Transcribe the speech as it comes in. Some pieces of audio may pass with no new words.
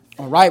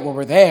All right, well,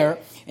 we're there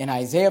in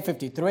Isaiah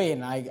 53,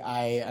 and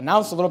I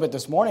announced a little bit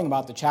this morning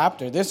about the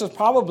chapter. This is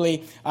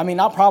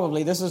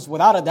this is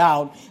without a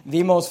doubt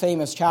the most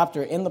famous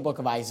chapter in the book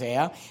of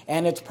Isaiah,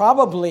 and it's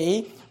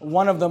probably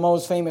one of the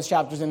most famous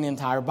chapters in the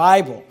entire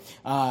Bible.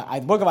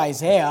 The book of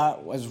Isaiah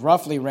was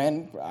roughly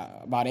written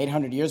about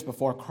 800 years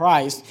before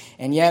Christ,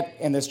 and yet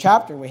in this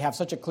chapter we have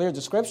such a clear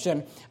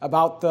description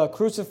about the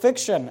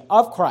crucifixion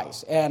of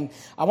Christ. And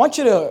I want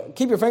you to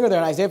keep your finger there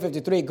in Isaiah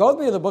 53. Go with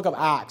me to the book of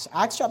Acts.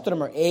 Acts chapter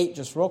number 8,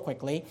 just real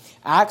quickly.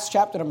 Acts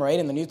chapter number 8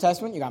 in the New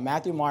Testament. You got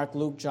Matthew, Mark,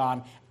 Luke,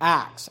 John,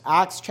 Acts.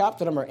 Acts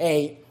chapter number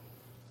 8.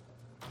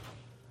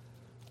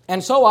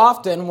 And so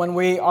often when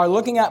we are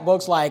looking at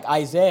books like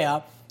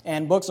Isaiah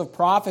and books of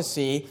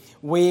prophecy,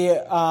 we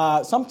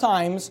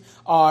sometimes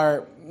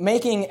are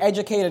making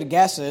educated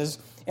guesses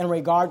in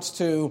regards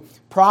to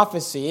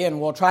prophecy, and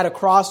we'll try to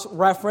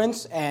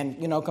cross-reference and,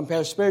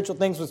 compare spiritual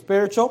things with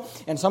spiritual.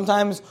 And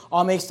sometimes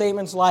I'll make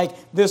statements like,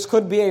 this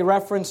could be a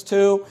reference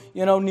to,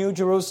 New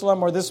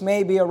Jerusalem, or this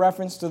may be a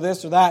reference to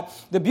this or that.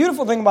 The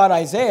beautiful thing about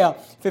Isaiah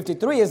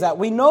 53 is that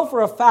we know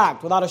for a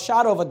fact, without a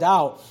shadow of a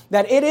doubt,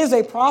 that it is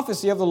a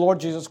prophecy of the Lord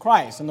Jesus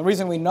Christ. And the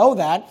reason we know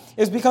that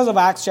is because of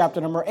Acts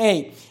chapter number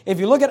 8. If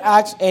you look at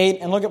Acts 8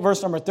 and look at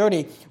verse number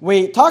 30,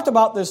 we talked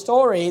about this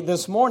story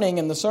this morning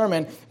in the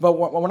sermon, but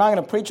we're not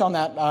going to preach on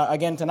that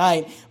again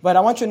tonight. But I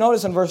want you to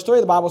notice in verse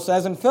 3, the Bible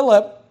says, "And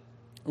Philip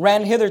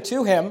ran hither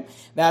to him,"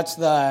 that's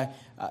the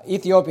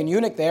Ethiopian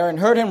eunuch there, "and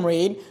heard him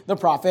read the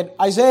prophet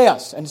Isaiah,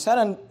 and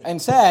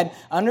said,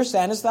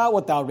 Understandest thou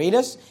what thou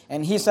readest?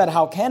 And he said,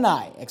 How can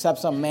I, except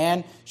some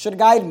man should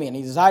guide me? And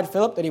he desired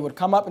Philip that he would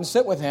come up and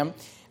sit with him."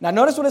 Now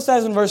notice what it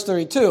says in verse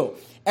 32.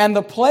 "And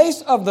the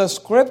place of the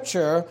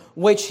scripture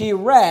which he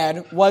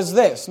read was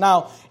this."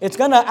 Now, it's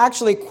going to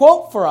actually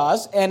quote for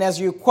us, and as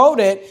you quote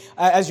it,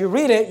 as you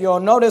read it, you'll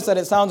notice that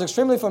it sounds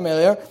extremely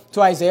familiar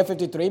to Isaiah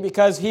 53,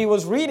 because he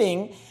was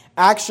reading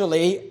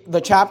actually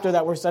the chapter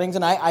that we're studying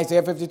tonight,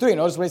 Isaiah 53.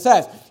 Notice what it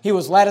says. "He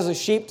was led as a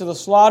sheep to the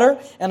slaughter,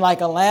 and like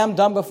a lamb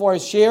dumb before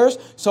his shearers,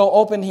 so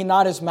opened he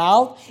not his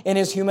mouth. In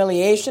his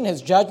humiliation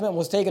his judgment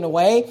was taken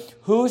away.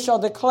 Who shall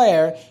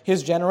declare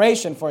his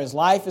generation? For his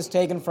life is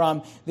taken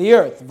from the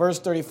earth." Verse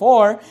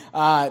 34,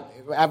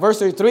 at verse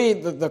 33,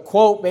 the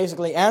quote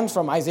basically ends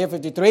from Isaiah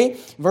 53.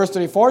 Verse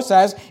 34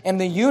 says, "And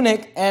the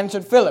eunuch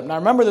answered Philip." Now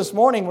remember, this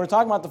morning we're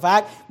talking about the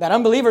fact that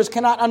unbelievers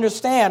cannot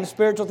understand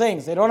spiritual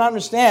things. They don't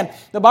understand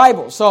the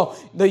Bible. So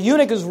the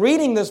eunuch is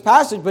reading this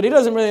passage, but he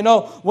doesn't really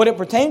know what it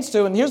pertains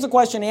to. And here's the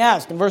question he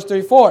asked in verse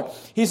 34.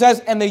 He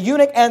says, "And the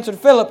eunuch answered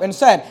Philip and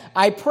said,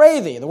 I pray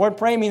thee." The word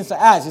pray means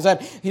to ask. He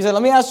said,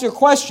 "Let me ask you a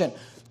question.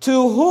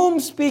 To whom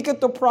speaketh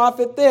the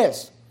prophet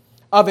this?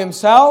 Of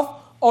himself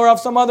or of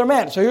some other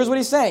man?" So here's what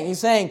he's saying. He's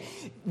saying,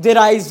 did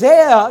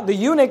Isaiah, the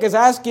eunuch is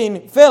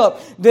asking Philip,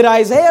 did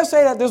Isaiah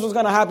say that this was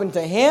going to happen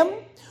to him,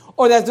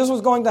 or that this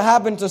was going to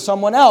happen to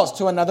someone else,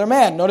 to another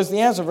man? Notice the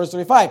answer, verse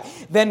 35.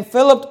 "Then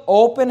Philip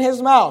opened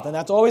his mouth," and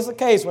that's always the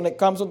case when it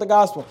comes with the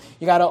gospel.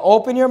 You got to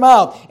open your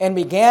mouth, "and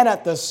began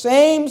at the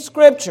same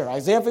scripture,"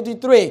 Isaiah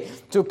 53,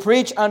 "to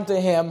preach unto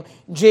him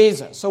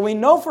Jesus." So we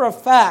know for a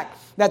fact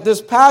that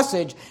this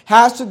passage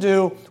has to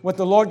do with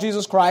the Lord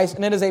Jesus Christ,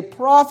 and it is a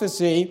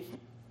prophecy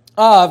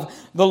of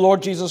the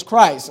Lord Jesus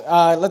Christ.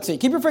 Let's see.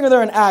 Keep your finger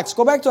there in Acts.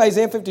 Go back to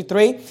Isaiah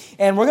 53,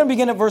 and we're going to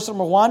begin at verse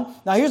number 1.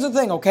 Now, here's the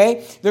thing,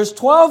 okay? There's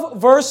 12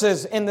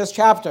 verses in this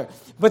chapter.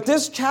 But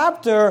this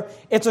chapter,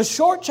 it's a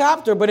short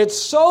chapter, but it's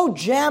so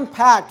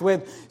jam-packed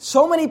with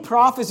so many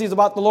prophecies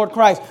about the Lord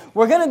Christ.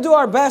 We're going to do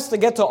our best to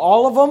get to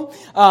all of them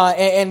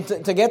and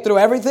to get through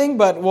everything,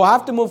 but we'll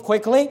have to move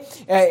quickly.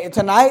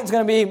 Tonight, it's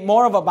going to be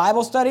more of a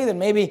Bible study than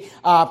maybe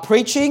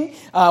preaching.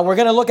 We're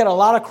going to look at a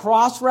lot of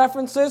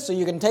cross-references, so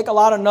you can take a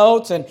lot of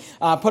notes and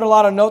put a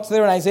lot of notes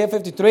there in Isaiah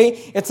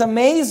 53. It's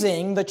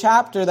amazing, the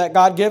chapter that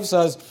God gives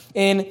us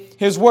in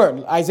His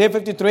Word. Isaiah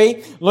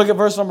 53, look at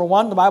verse number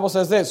 1. The Bible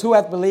says this, "Who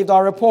hath believed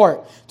our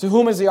report? To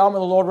whom is the arm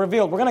of the Lord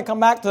revealed?" We're going to come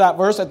back to that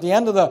verse at the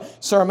end of the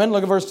sermon.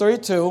 Look at verse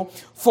 32.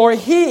 "For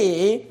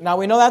he," now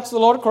we know that's the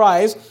Lord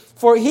Christ,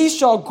 "for he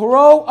shall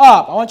grow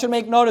up." I want you to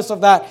make notice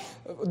of that,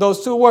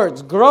 those two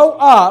words. Grow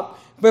up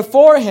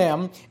before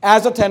him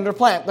as a tender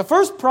plant. The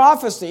first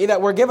prophecy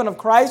that we're given of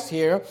Christ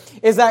here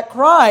is that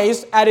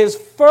Christ, at his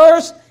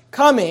first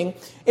coming,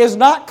 is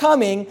not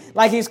coming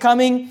like he's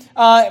coming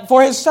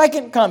for his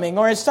second coming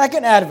or his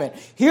second advent.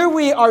 Here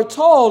we are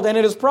told, and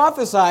it is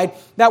prophesied,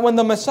 that when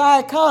the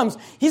Messiah comes,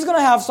 he's going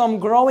to have some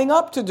growing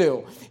up to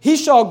do. He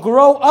shall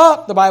grow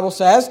up, the Bible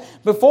says,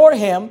 before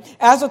him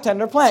as a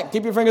tender plant.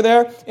 Keep your finger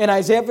there in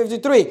Isaiah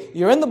 53.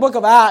 You're in the book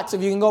of Acts.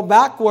 If you can go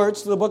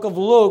backwards to the book of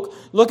Luke,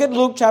 look at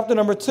Luke chapter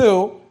number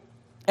 2.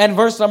 And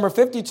verse number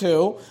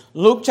 52,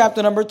 Luke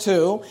chapter number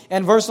 2,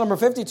 and verse number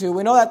 52,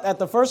 we know that at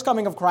the first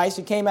coming of Christ,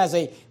 he came as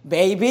a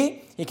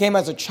baby, he came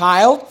as a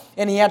child,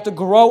 and he had to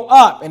grow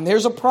up. And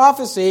there's a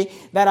prophecy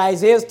that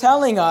Isaiah is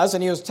telling us,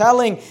 and he was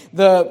telling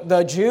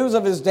the Jews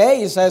of his day.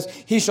 He says,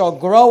 he shall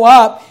grow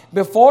up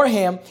before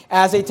him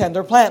as a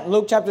tender plant.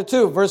 Luke chapter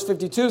 2, verse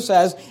 52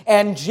 says,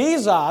 "And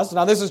Jesus,"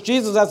 now this is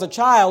Jesus as a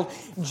child,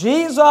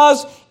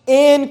 "Jesus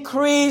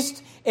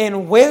increased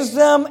in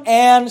wisdom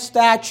and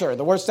stature.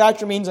 The word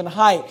stature means in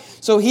height.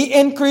 So he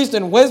increased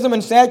in wisdom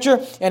and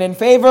stature and in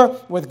favor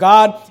with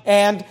God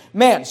and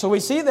man. So we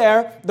see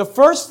there, the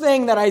first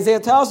thing that Isaiah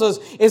tells us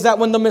is that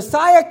when the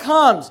Messiah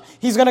comes,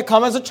 he's going to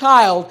come as a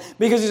child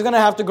because he's going to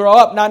have to grow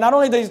up. Now, not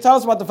only does he tell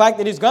us about the fact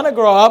that he's going to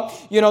grow up,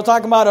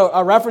 talking about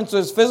a reference to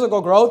his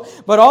physical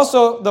growth, but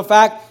also the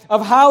fact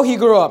of how he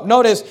grew up.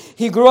 Notice,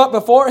 he grew up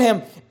before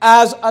him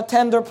as a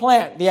tender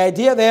plant. The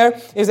idea there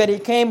is that he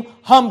came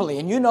humbly.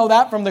 And you know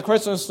that from the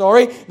Christmas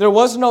story. There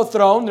was no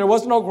throne. There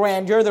was no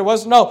grandeur. There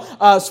was no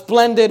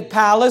splendid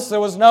palace. There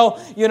was no,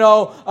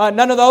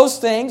 none of those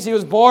things. He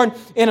was born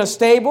in a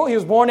stable. He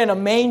was born in a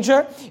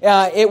manger.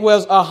 It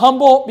was a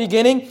humble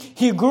beginning.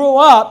 He grew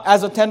up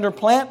as a tender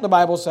plant, the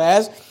Bible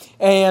says.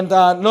 And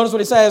notice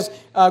what he says.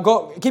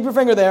 Keep your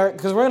finger there,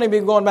 because we're going to be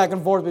going back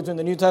and forth between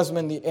the New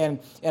Testament and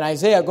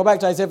Isaiah. Go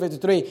back to Isaiah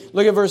 53.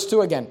 Look at verse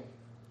 2 again.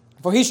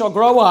 For he shall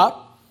grow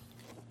up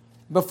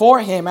before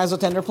him as a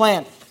tender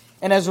plant,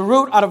 and as a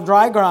root out of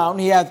dry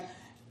ground. He hath,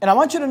 and I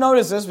want you to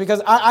notice this,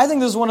 because I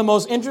think this is one of the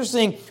most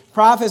interesting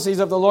prophecies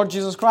of the Lord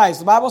Jesus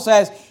Christ. The Bible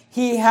says,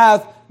 he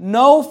hath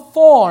no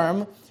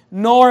form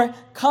nor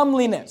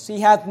comeliness. He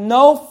hath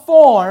no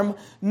form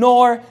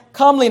nor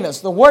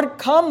comeliness. The word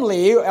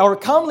comely or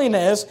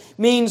comeliness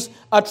means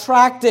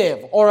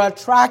attractive or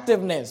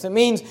attractiveness. It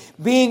means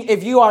being,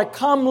 if you are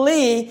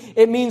comely,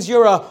 it means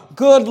you're a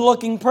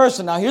good-looking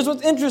person. Now, here's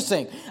what's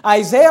interesting.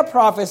 Isaiah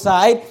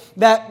prophesied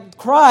that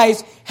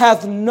Christ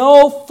hath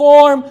no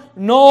form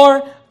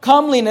nor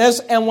comeliness,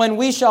 and when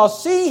we shall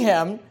see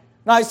him,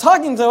 now he's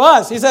talking to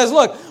us. He says,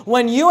 look,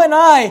 when you and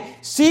I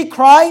see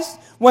Christ,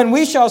 when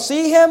we shall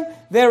see him,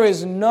 there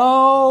is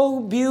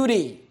no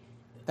beauty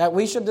that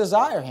we should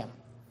desire him.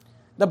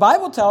 The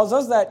Bible tells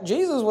us that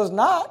Jesus was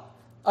not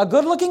a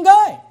good-looking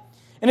guy.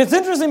 And it's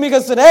interesting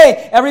because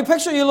today, every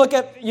picture you look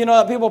at,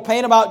 that people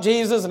paint about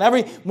Jesus, and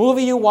every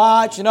movie you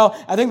watch,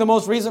 I think the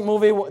most recent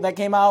movie that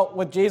came out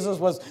with Jesus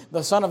was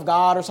The Son of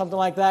God or something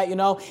like that,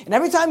 And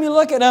every time you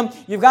look at him,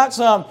 you've got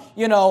some,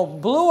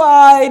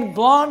 blue-eyed,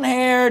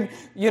 blonde-haired,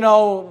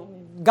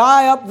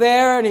 guy up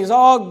there, and he's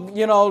all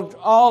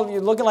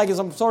looking like he's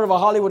some sort of a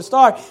Hollywood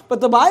star. But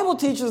the Bible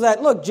teaches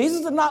that, look,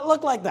 Jesus did not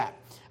look like that.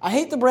 I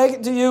hate to break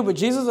it to you, but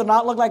Jesus did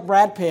not look like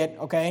Brad Pitt,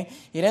 okay?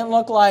 He didn't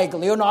look like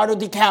Leonardo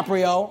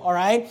DiCaprio, all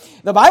right?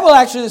 The Bible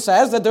actually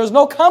says that there's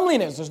no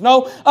comeliness, there's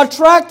no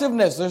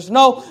attractiveness, there's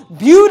no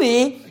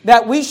beauty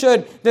that we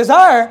should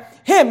desire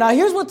him. Now,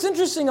 here's what's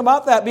interesting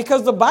about that,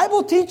 because the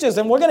Bible teaches,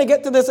 and we're going to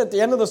get to this at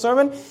the end of the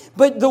sermon,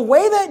 but the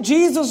way that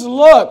Jesus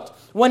looked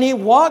when he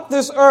walked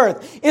this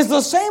earth is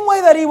the same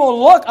way that he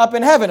will look up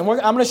in heaven. And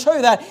I'm going to show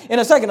you that in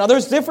a second. Now,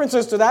 there's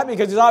differences to that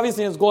because he's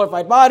obviously in his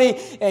glorified body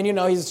and,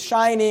 he's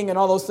shining and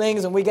all those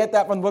things, and we get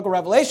that from the book of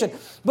Revelation.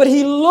 But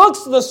he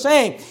looks the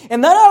same.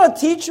 And that ought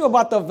to teach you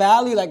about the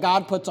value that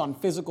God puts on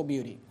physical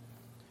beauty.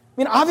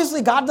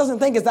 Obviously, God doesn't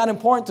think it's that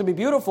important to be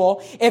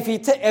beautiful if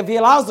he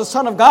allows the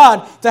Son of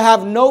God to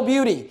have no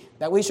beauty,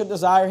 that we should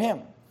desire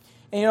him.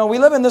 And we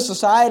live in this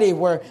society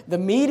where the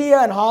media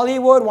and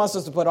Hollywood wants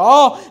us to put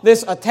all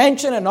this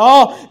attention and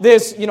all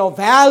this,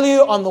 value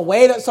on the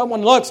way that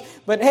someone looks.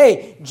 But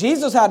hey,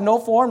 Jesus had no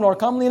form nor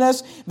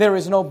comeliness. There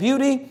is no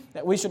beauty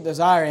that we should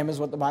desire him, is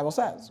what the Bible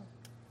says.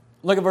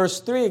 Look at verse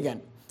 3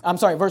 again.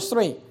 Verse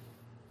 3.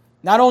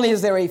 Not only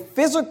is there a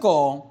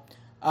physical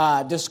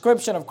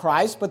description of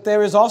Christ, but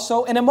there is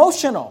also an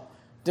emotional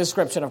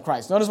description of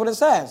Christ. Notice what it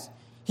says.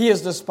 He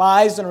is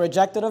despised and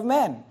rejected of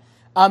men,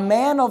 a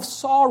man of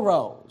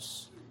sorrows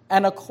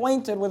and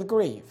acquainted with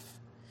grief.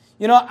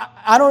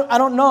 I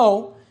don't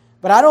know,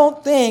 but I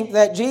don't think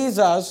that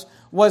Jesus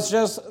was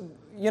just,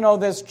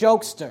 this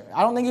jokester.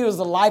 I don't think he was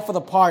the life of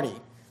the party.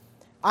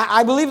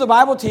 I believe the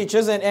Bible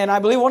teaches, and I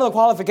believe one of the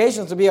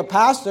qualifications to be a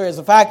pastor is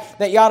the fact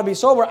that you ought to be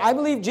sober. I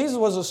believe Jesus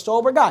was a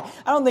sober guy.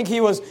 I don't think he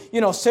was,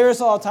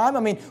 serious all the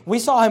time. We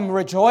saw him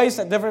rejoice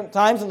at different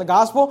times in the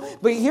gospel.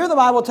 But here the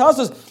Bible tells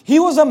us he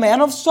was a man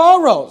of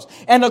sorrows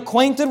and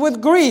acquainted with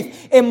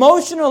grief.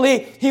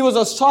 Emotionally, he was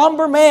a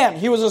somber man.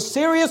 He was a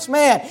serious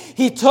man.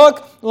 He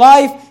took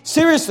life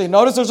seriously.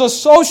 Notice there's a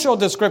social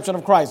description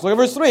of Christ. Look at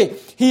verse 3.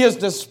 He is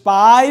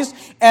despised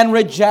and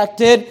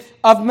rejected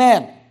of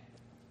men.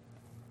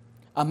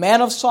 A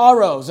man of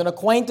sorrows and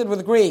acquainted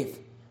with grief.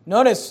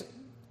 Notice,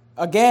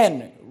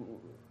 again,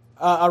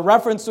 a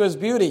reference to his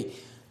beauty.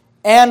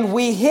 And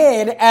we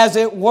hid, as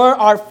it were,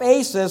 our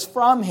faces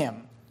from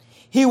him.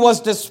 He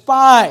was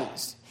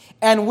despised,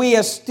 and we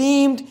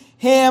esteemed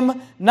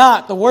him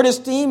not. The word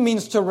esteem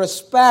means to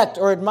respect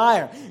or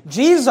admire.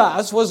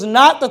 Jesus was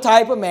not the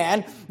type of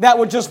man that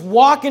would just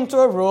walk into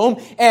a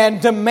room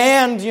and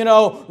demand,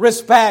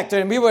 respect.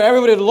 And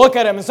everybody would look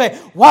at him and say,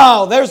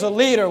 wow, there's a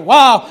leader.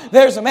 Wow,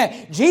 there's a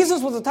man.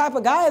 Jesus was the type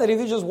of guy that if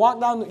you just walk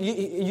down,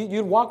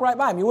 you'd walk right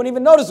by him. You wouldn't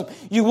even notice him.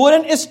 You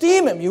wouldn't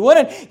esteem him. You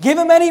wouldn't give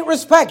him any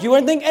respect. You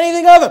wouldn't think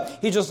anything of him.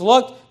 He just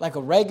looked like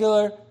a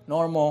regular,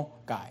 normal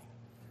guy.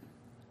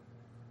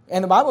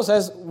 And the Bible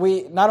says,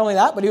 not only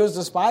that, but he was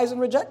despised and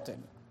rejected.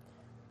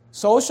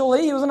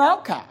 Socially, he was an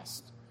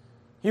outcast.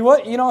 He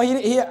was,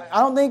 I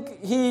don't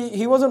think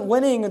he wasn't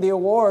winning the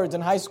awards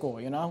in high school,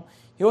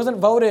 He wasn't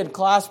voted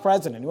class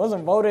president. He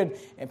wasn't voted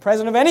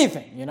president of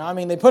anything,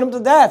 They put him to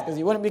death because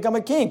he wouldn't become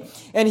a king.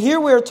 And here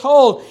we're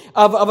told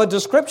of a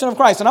description of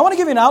Christ. And I want to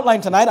give you an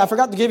outline tonight. I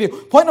forgot to give you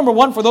point number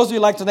one for those of you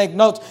who like to take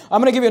notes.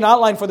 I'm going to give you an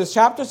outline for this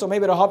chapter, so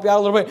maybe it'll help you out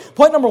a little bit.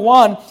 Point number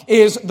one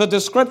is the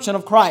description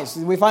of Christ.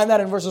 We find that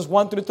in verses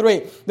 1 through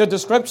 3. The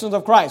descriptions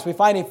of Christ. We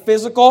find a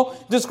physical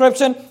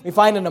description. We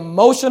find an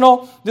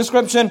emotional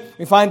description.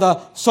 We find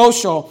a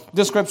social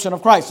description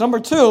of Christ. Number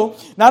two,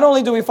 not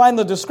only do we find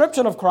the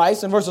description of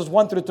Christ in verses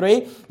 1 through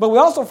 3, but we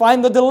also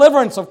find the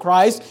deliverance of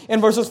Christ in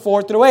verses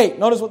 4 through 8.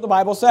 Notice what the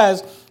Bible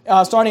says,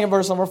 starting in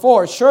verse number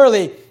 4.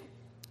 Surely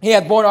he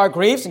hath borne our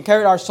griefs and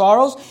carried our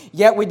sorrows,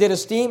 yet we did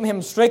esteem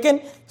him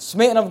stricken,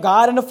 smitten of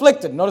God, and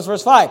afflicted. Notice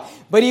verse 5.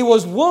 But he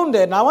was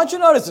wounded. Now I want you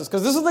to notice this,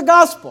 because this is the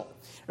gospel.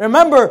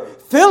 Remember,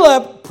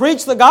 Philip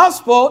preached the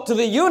gospel to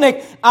the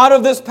eunuch out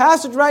of this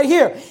passage right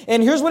here.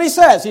 And here's what he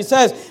says. He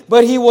says,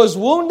 but he was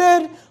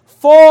wounded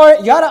for,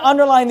 you got to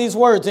underline these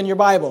words in your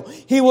Bible.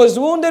 He was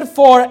wounded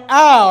for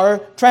our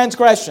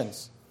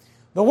transgressions.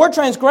 The word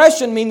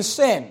transgression means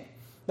sin.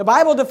 The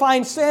Bible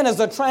defines sin as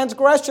the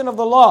transgression of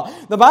the law.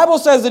 The Bible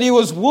says that he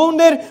was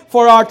wounded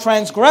for our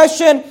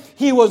transgression.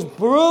 He was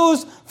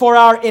bruised for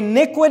our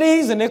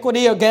iniquities.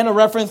 Iniquity, again, a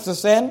reference to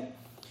sin.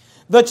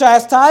 The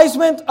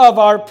chastisement of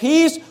our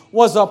peace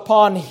was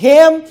upon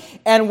him,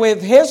 and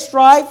with his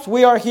stripes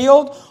we are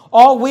healed.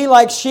 All we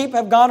like sheep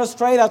have gone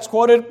astray. That's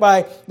quoted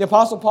by the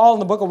Apostle Paul in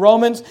the book of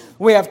Romans.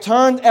 We have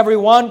turned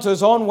everyone to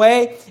his own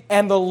way.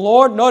 And the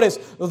Lord, notice,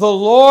 the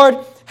Lord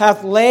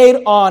hath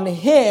laid on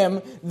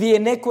him the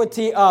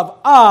iniquity of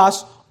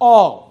us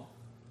all.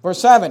 Verse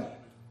 7,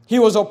 he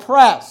was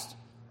oppressed.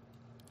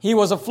 He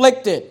was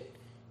afflicted.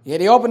 Yet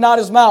he opened not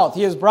his mouth.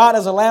 He is brought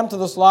as a lamb to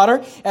the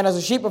slaughter, and as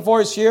a sheep before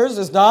his shears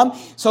is dumb,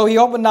 so he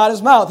opened not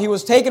his mouth. He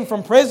was taken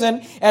from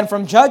prison and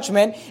from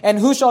judgment, and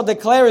who shall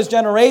declare his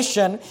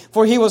generation?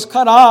 For he was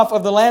cut off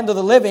of the land of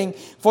the living.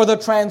 For the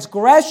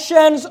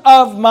transgressions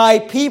of my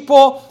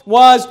people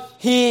was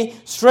he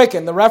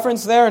stricken. The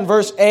reference there in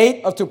verse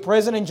 8 to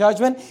prison and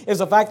judgment is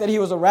the fact that he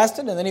was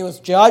arrested and then he was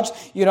judged,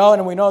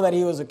 and we know that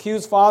he was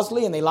accused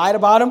falsely and they lied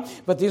about him,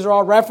 but these are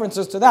all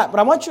references to that. But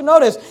I want you to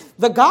notice,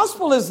 the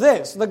gospel is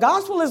this. The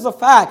gospel is the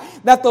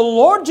fact that the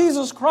Lord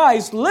Jesus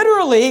Christ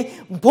literally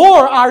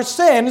bore our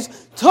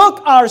sins,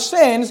 took our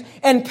sins,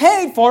 and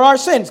paid for our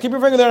sins. Keep your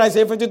finger there in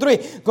Isaiah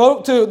 53.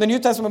 Go to the New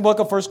Testament book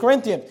of 1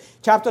 Corinthians,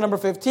 chapter number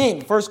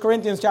 15. 1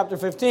 Corinthians chapter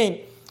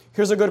 15.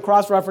 Here's a good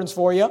cross-reference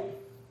for you.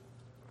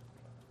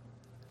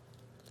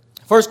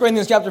 1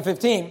 Corinthians chapter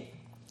 15.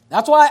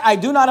 That's why I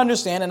do not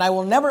understand, and I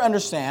will never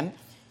understand,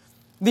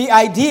 the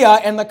idea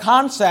and the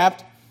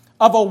concept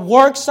of a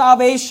work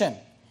salvation.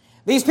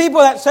 These people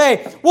that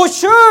say, well,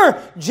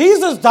 sure,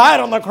 Jesus died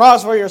on the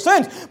cross for your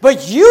sins,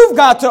 but you've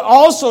got to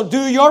also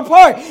do your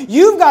part.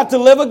 You've got to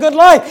live a good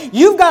life.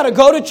 You've got to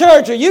go to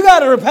church, or you got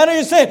to repent of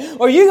your sin,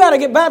 or you got to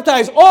get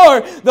baptized, or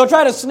they'll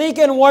try to sneak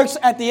in works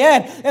at the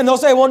end, and they'll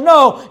say, well,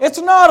 no, it's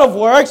not of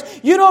works.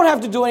 You don't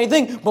have to do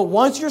anything, but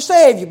once you're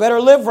saved, you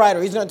better live right,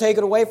 or he's going to take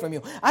it away from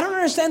you. I don't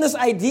understand this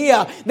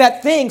idea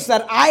that thinks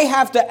that I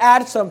have to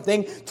add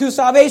something to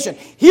salvation.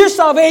 Here's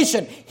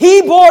salvation.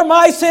 He bore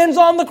my sins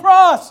on the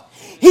cross.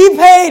 He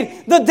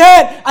paid the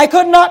debt I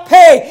could not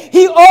pay.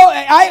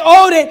 I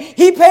owed it.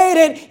 He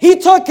paid it. He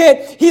took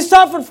it. He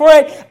suffered for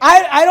it.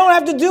 I don't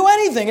have to do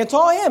anything. It's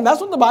all him. That's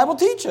what the Bible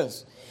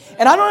teaches.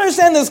 And I don't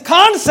understand this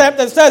concept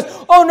that says,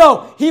 oh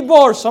no, he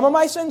bore some of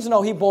my sins.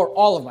 No, he bore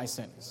all of my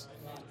sins.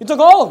 He took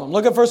all of them.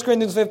 Look at 1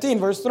 Corinthians 15,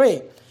 verse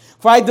 3.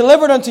 For I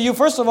delivered unto you,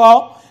 first of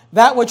all,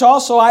 that which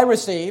also I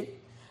received,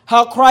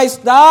 how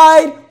Christ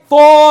died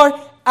for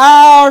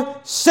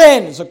our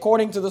sins,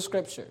 according to the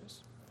Scriptures.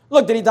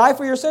 Look, did he die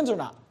for your sins or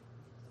not?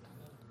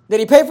 Did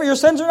he pay for your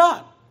sins or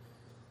not?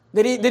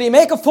 Did he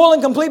make a full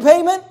and complete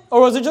payment? Or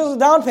was it just a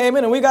down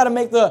payment and we got to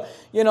make the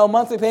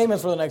monthly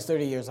payments for the next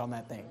 30 years on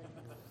that thing?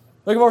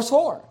 Look at verse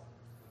 4.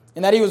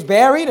 And that he was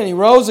buried and he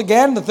rose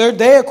again the third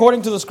day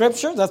according to the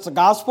Scriptures. That's the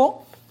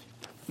gospel.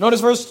 Notice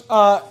verse,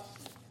 go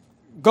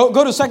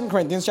to 2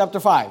 Corinthians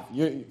chapter 5.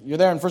 You're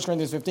there in 1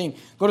 Corinthians 15.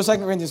 Go to 2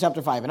 Corinthians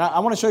chapter 5. And I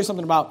want to show you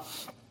something about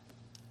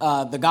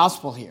the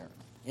gospel here.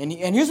 And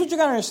here's what you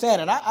got to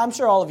understand, and I'm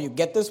sure all of you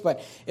get this,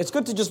 but it's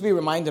good to just be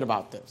reminded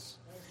about this.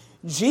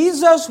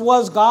 Jesus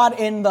was God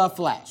in the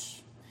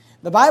flesh.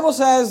 The Bible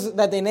says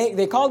that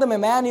they called him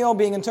Emmanuel,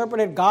 being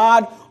interpreted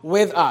God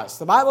with us.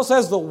 The Bible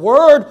says the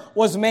Word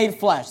was made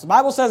flesh. The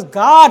Bible says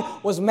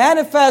God was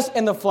manifest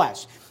in the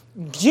flesh.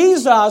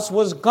 Jesus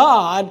was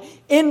God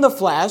in the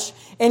flesh,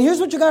 and here's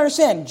what you got to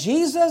understand.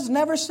 Jesus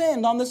never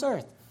sinned on this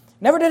earth.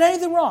 Never did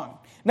anything wrong.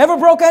 Never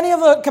broke any of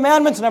the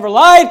commandments, never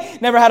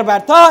lied, never had a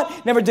bad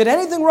thought, never did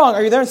anything wrong.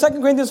 Are you there in 2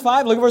 Corinthians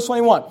 5? Look at verse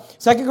 21.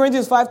 2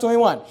 Corinthians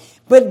 5:21.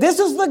 But this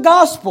is the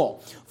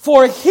gospel.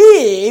 For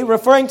he,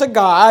 referring to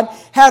God,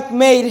 hath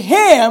made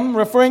him,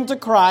 referring to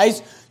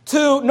Christ,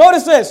 to,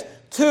 notice this,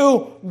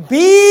 to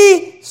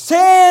be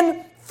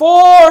sin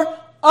for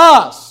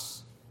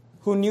us,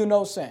 who knew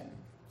no sin.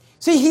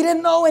 See, he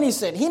didn't know any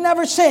sin. He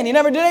never sinned. He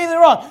never did anything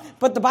wrong.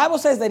 But the Bible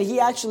says that he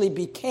actually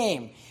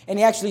became, and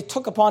he actually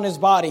took upon his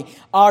body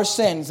our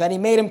sins, that he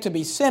made him to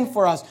be sin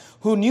for us,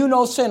 who knew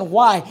no sin.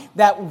 Why?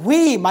 That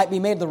we might be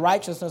made the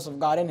righteousness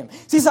of God in him.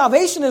 See,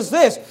 salvation is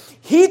this.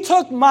 He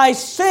took my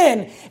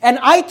sin, and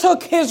I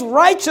took his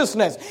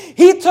righteousness.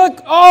 He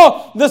took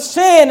all the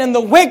sin and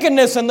the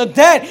wickedness and the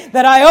debt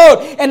that I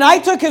owed, and I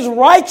took his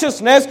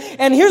righteousness.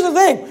 And here's the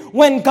thing.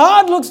 When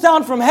God looks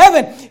down from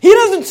heaven, he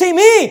doesn't see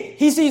me.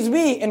 He sees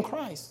me in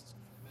Christ.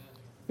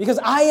 Because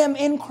I am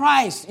in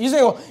Christ. You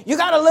say, well, you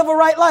got to live a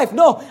right life.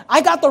 No, I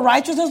got the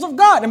righteousness of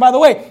God. And by the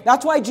way,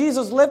 that's why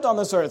Jesus lived on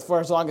this earth for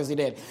as long as he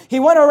did. He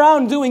went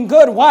around doing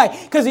good. Why?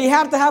 Because he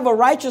had to have a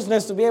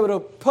righteousness to be able to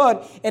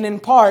put and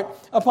impart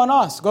upon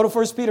us. Go to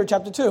 1 Peter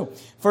chapter 2.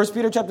 1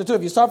 Peter chapter 2.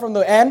 If you start from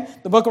the end,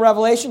 the book of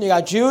Revelation, you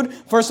got Jude,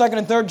 1st, 2nd,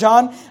 and 3rd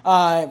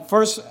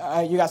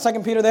John. You got 2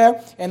 Peter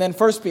there, and then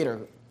 1 Peter.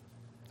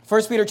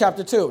 1 Peter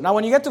chapter 2. Now,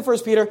 when you get to 1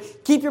 Peter,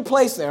 keep your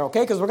place there,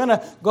 okay? Because we're going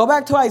to go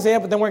back to Isaiah,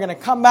 but then we're going to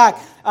come back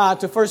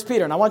to 1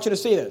 Peter. And I want you to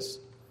see this.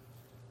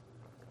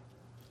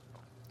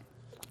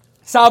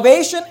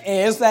 Salvation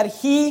is that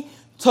he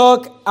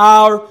took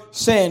our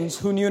sins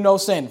who knew no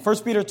sin. 1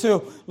 Peter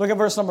 2, look at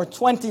verse number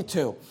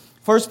 22.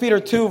 1 Peter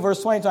 2,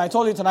 verse 22. I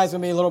told you tonight's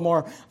going to be a little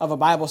more of a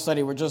Bible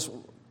study. We're just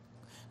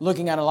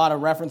looking at a lot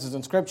of references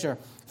in Scripture.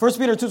 1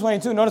 Peter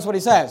 2:22, notice what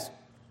he says.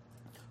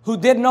 Who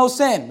did no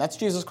sin, that's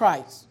Jesus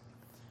Christ.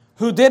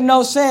 Who did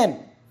no sin,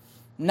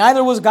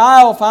 neither was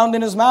guile found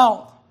in his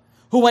mouth.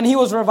 Who when he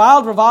was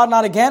reviled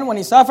not again. When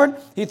he suffered,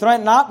 he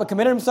threatened not, but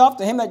committed himself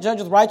to him that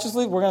judgeth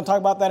righteously. We're going to talk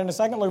about that in a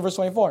second. Look at verse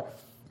 24.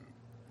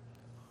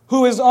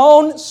 Who his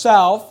own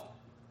self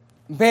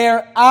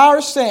bare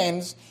our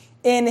sins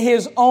in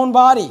his own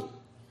body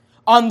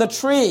on the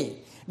tree,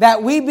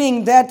 that we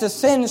being dead to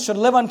sins should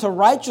live unto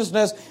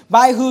righteousness,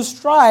 by whose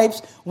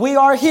stripes we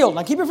are healed.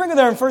 Now keep your finger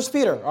there in 1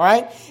 Peter, all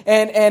right?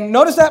 And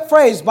notice that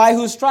phrase, by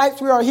whose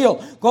stripes we are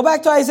healed. Go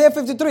back to Isaiah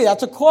 53.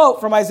 That's a quote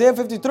from Isaiah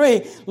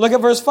 53. Look at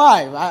verse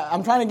 5.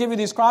 I'm trying to give you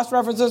these cross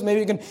references. Maybe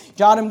you can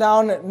jot them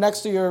down next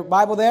to your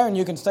Bible there, and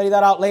you can study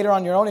that out later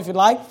on your own if you'd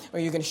like, or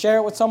you can share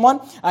it with someone.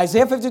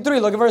 Isaiah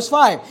 53, look at verse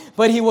 5.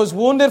 But he was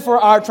wounded for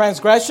our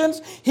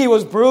transgressions. He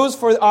was bruised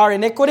for our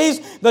iniquities.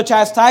 The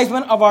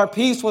chastisement of our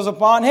peace was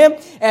upon him,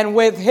 and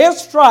with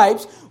his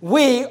stripes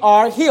we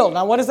are healed.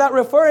 Now, what is that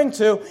referring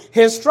to?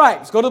 His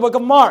stripes. Go to the book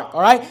of Mark,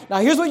 all right? Now,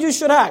 here's what you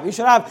should have. You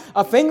should have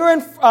a finger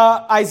in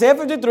Isaiah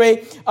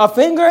 53, a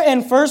finger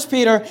in 1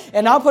 Peter,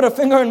 and I'll put a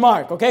finger in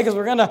Mark, okay?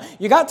 Because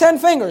you got 10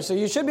 fingers, so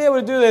you should be able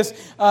to do this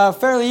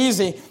fairly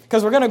easy,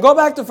 because we're going to go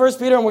back to 1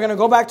 Peter, and we're going to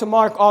go back to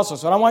Mark also.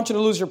 So I don't want you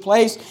to lose your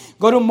place.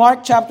 Go to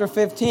Mark chapter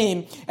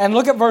 15, and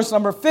look at verse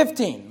number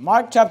 15.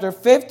 Mark chapter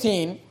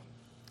 15,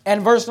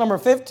 and verse number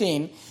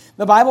 15,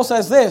 the Bible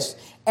says this,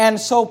 and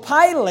so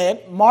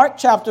Pilate, Mark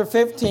chapter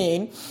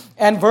 15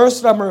 and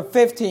verse number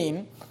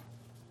 15,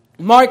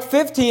 Mark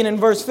 15 and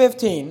verse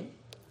 15,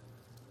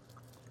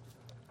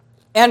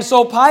 and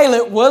so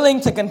Pilate, willing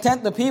to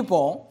content the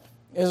people,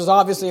 this is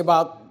obviously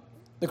about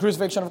the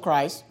crucifixion of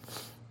Christ,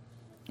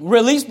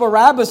 released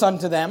Barabbas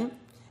unto them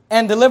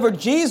and delivered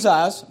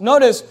Jesus,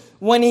 notice,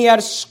 when he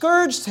had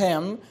scourged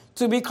him,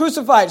 to be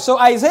crucified. So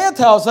Isaiah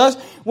tells us,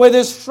 with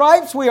his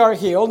stripes we are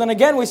healed. And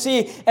again, we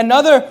see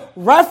another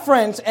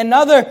reference,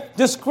 another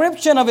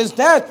description of his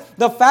death.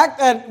 The fact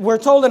that we're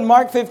told in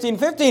Mark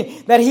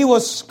 15:15 that he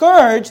was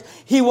scourged,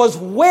 he was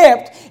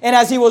whipped, and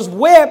as he was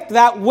whipped,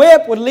 that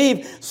whip would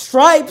leave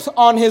stripes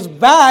on his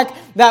back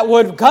that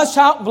would gush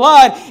out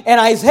blood, and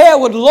Isaiah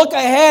would look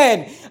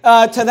ahead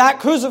to that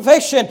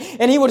crucifixion,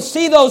 and he would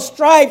see those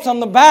stripes on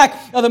the back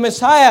of the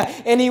Messiah,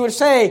 and he would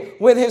say,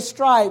 with his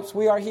stripes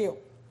we are healed.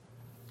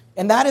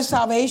 And that is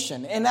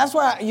salvation. And that's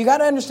why you got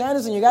to understand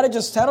this, and you got to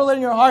just settle it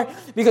in your heart,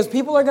 because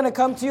people are going to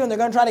come to you and they're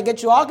going to try to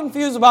get you all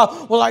confused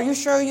about, well, are you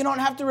sure you don't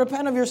have to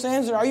repent of your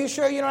sins? Or are you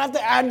sure you don't have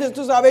to add this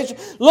to salvation?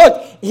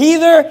 Look,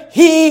 either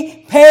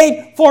he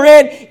paid for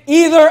it,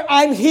 either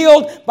I'm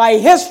healed by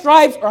his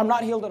stripes, or I'm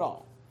not healed at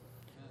all.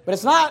 But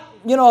it's not,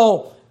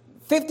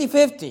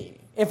 50-50.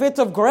 If it's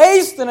of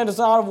grace, then it is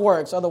not of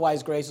works.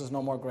 Otherwise, grace is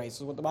no more grace,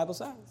 is what the Bible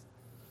says.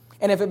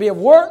 And if it be of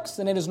works,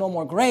 then it is no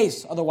more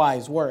grace.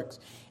 Otherwise, works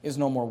is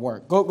no more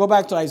work. Go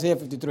back to Isaiah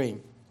 53.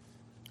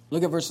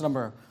 Look at verse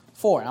number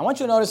 4. I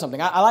want you to notice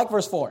something. I like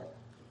verse 4.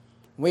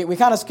 We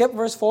kind of skipped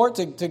verse 4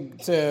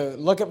 to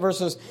look at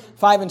verses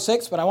 5 and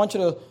 6, but I want you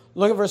to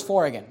look at verse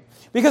 4 again.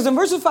 Because in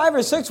verses 5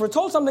 or 6, we're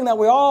told something that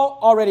we all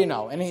already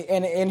know. And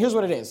here's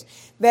what it is.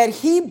 That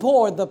he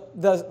bore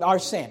our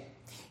sin.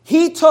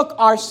 He took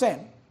our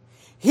sin.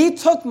 He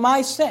took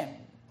my sin.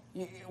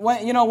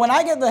 When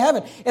I get to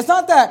heaven, it's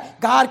not that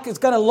God is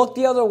going to look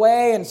the other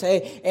way and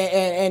say,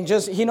 and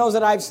just, he knows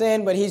that I've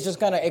sinned, but he's just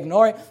going to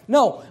ignore it.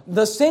 No,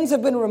 the sins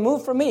have been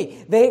removed from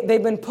me.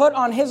 They've been put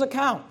on his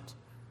account.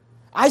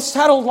 I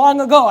settled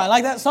long ago. I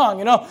like that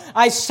song,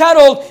 I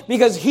settled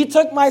because he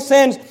took my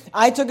sins,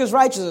 I took his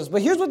righteousness.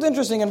 But here's what's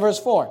interesting in verse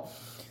 4.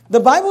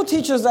 The Bible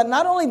teaches that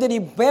not only did he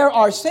bear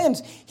our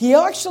sins, he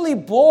actually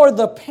bore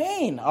the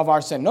pain of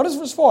our sin. Notice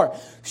verse 4.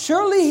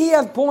 Surely he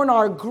hath borne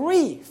our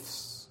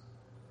griefs.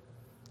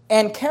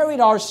 and carried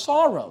our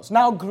sorrows.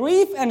 Now,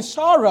 grief and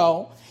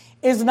sorrow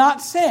is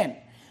not sin,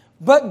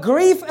 but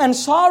grief and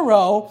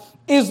sorrow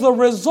is the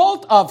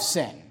result of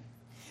sin.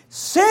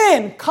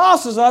 Sin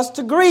causes us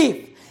to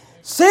grieve.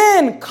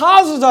 Sin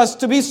causes us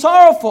to be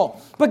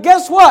sorrowful. But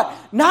guess what?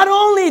 Not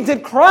only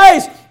did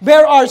Christ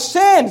bear our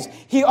sins,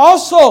 He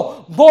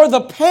also bore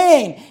the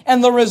pain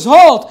and the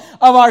result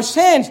of our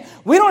sins.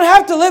 We don't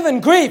have to live in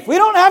grief. We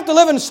don't have to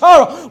live in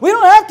sorrow. We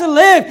don't have to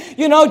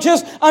live,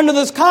 just under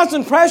this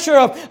constant pressure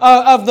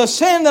of the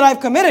sin that I've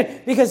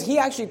committed, because He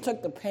actually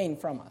took the pain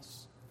from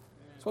us.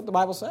 That's what the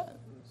Bible says.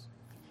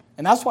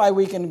 And that's why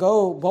we can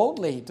go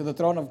boldly to the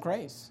throne of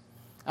grace.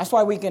 That's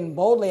why we can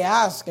boldly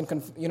ask, and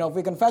if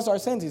we confess our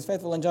sins, He's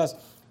faithful and just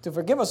to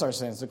forgive us our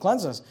sins, to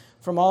cleanse us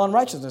from all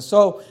unrighteousness.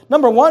 So,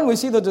 number 1, we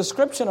see the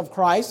description of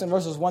Christ in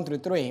verses 1 through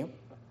 3.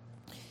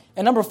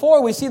 And number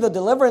 4, we see the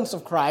deliverance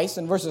of Christ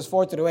in verses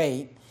 4 through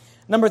 8.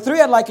 Number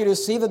 3, I'd like you to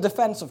see the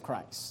defense of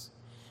Christ.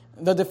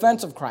 The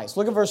defense of Christ.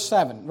 Look at verse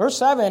 7. Verse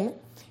 7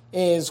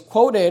 is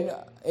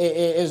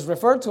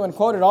referred to and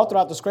quoted all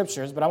throughout the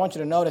Scriptures, but I want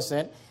you to notice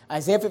it.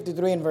 Isaiah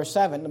 53 and verse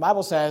 7, the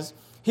Bible says,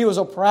 He was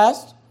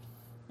oppressed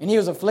and He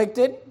was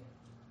afflicted.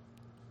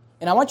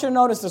 And I want you to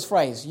notice this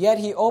phrase, yet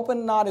He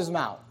opened not His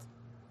mouth.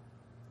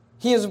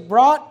 He is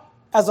brought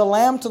as a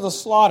lamb to the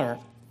slaughter,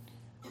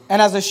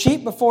 and as a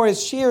sheep before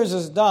his shears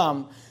is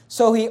dumb,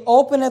 so He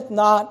openeth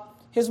not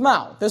His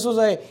mouth. This was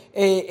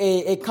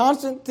a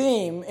constant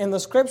theme in the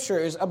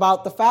Scriptures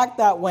about the fact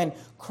that when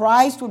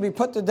Christ would be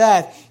put to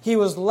death, He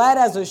was led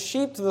as a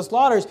sheep to the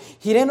slaughters.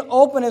 He didn't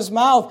open His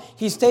mouth.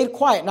 He stayed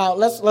quiet. Now,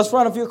 let's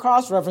run a few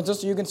cross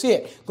references so you can see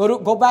it.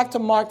 Go back to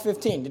Mark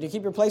 15. Did you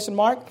keep your place in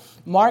Mark?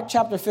 Mark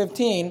chapter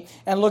 15,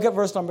 and look at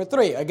verse number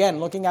 3. Again,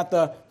 looking at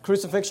the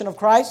crucifixion of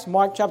Christ,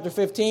 Mark chapter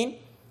 15.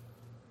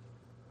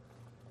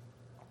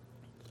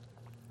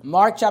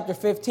 Mark chapter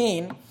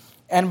 15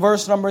 and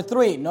verse number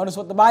 3. Notice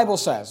what the Bible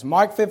says.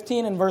 Mark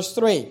 15 and verse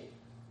 3.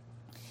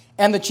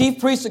 And the chief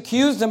priests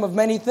accused Him of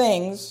many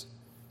things,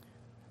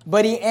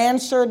 but He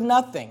answered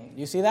nothing.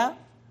 You see that?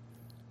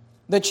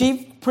 The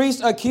chief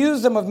priests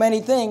accused Him of many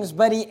things,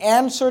 but He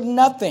answered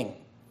nothing.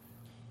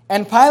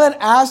 And Pilate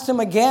asked Him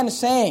again,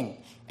 saying,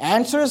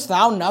 Answerest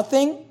thou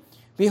nothing?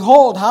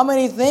 Behold, how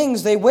many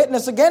things they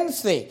witness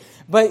against Thee.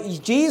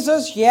 But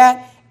Jesus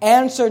yet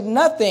answered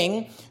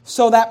nothing,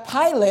 so that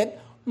Pilate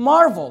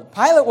marveled.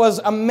 Pilate was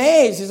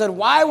amazed. He said,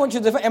 why won't you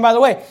defend? And by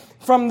the way,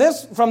 from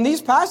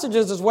these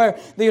passages is where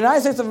the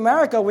United States of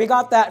America, we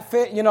got that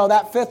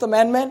Fifth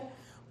Amendment,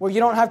 where you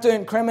don't have to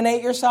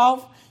incriminate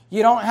yourself.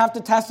 You don't have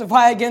to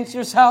testify against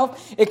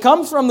yourself. It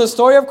comes from the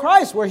story of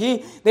Christ, where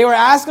they were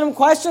asking Him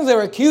questions, they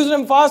were accusing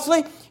Him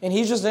falsely, and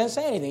He just didn't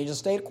say anything. He just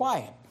stayed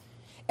quiet.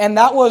 And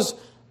that was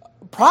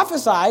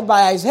prophesied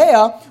by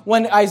Isaiah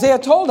when Isaiah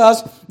told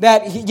us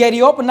that yet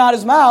He opened not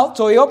His mouth.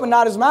 So He opened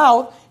not His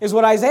mouth is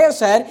what Isaiah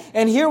said.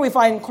 And here we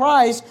find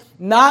Christ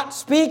not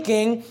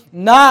speaking,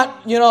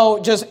 not,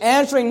 just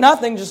answering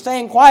nothing, just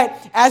staying quiet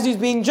as He's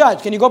being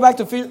judged. Can you go back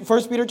to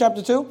 1 Peter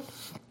chapter 2?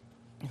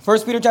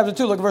 1 Peter chapter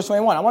 2, look at verse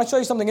 21. I want to show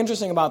you something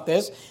interesting about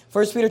this.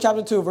 1 Peter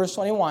chapter 2, verse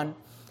 21.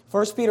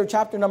 1 Peter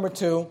chapter number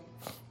 2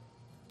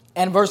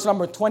 and verse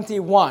number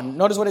 21.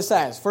 Notice what it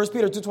says. 1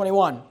 Peter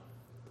 2:21.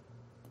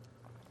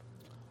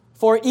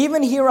 For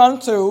even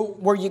hereunto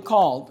were ye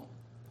called,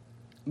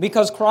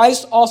 because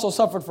Christ also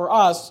suffered for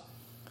us,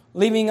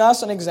 leaving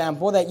us an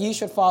example that ye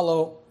should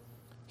follow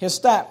His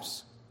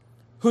steps,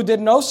 who did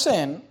no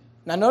sin.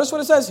 Now notice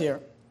what it says here.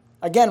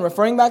 Again,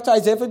 referring back to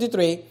Isaiah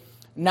 53,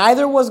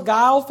 neither was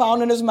guile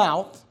found in His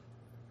mouth,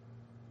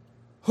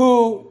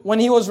 who,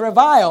 when He was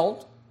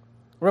reviled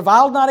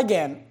not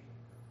again.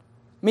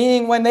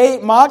 Meaning when they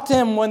mocked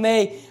Him, when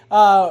they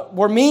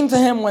were mean to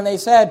Him, when they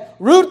said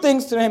rude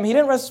things to Him, He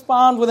didn't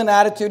respond with an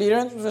attitude. He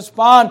didn't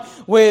respond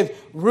with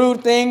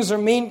rude things or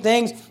mean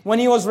things. When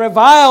He was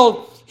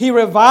reviled, He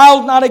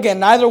reviled not again.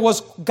 Neither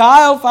was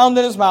guile found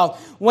in His mouth.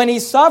 When He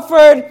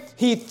suffered,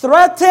 He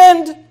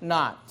threatened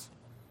not,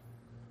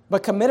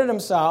 but committed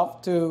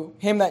Himself to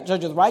Him that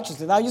judgeth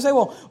righteously. Now you say,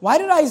 well, why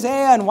did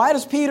Isaiah and why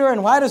does Peter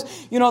and why does,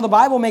 the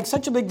Bible make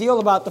such a big deal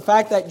about the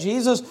fact that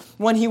Jesus,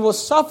 when He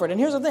was suffered, and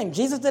here's the thing,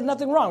 Jesus did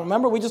nothing wrong.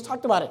 Remember, we just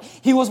talked about it.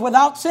 He was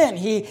without sin.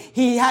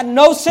 He had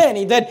no sin.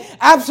 He did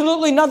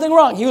absolutely nothing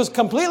wrong. He was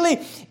completely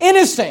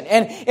innocent.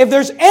 And if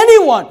there's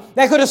anyone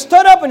that could have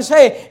stood up and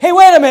say, hey,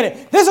 wait a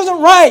minute, this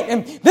isn't right,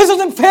 and this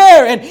isn't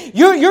fair, and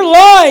you're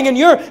lying, and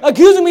you're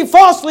accusing me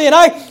falsely, and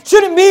I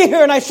shouldn't be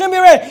here, and I shouldn't be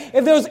right.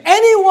 If there was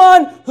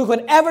anyone who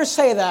could ever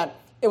say that,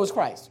 it was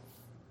Christ.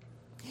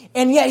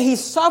 And yet He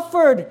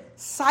suffered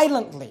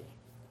silently.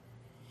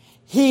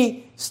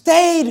 He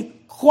stayed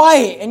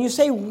quiet. And you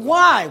say,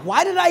 why?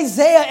 Why did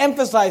Isaiah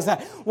emphasize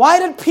that? Why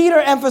did Peter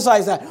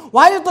emphasize that?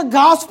 Why did the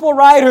gospel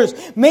writers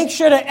make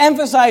sure to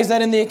emphasize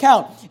that in the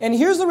account? And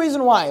here's the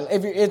reason why.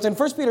 It's in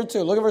 1 Peter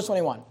 2. Look at verse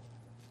 21.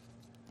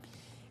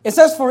 It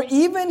says, for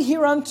even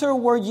hereunto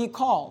were ye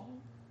called.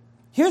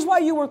 Here's why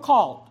you were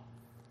called.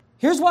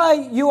 Here's why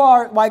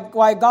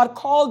why God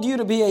called you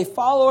to be a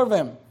follower of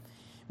Him.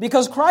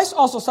 Because Christ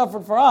also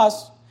suffered for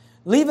us,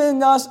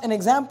 leaving us an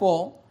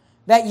example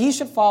that ye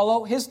should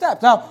follow his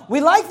steps. Now,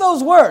 we like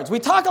those words. We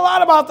talk a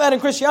lot about that in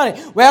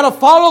Christianity. We have to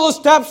follow the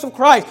steps of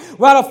Christ.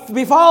 We have to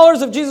be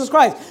followers of Jesus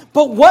Christ.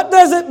 But what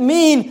does it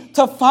mean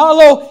to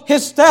follow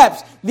his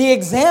steps? The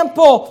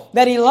example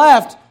that he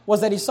left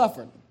was that he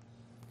suffered.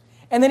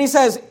 And then he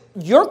says,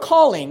 your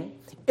calling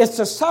is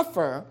to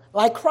suffer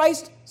like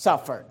Christ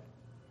suffered.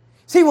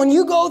 See, when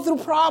you go through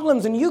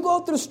problems and you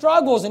go through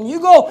struggles and you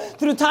go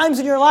through times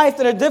in your life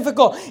that are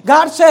difficult,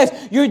 God says,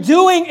 you're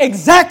doing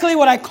exactly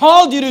what I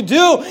called you to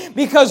do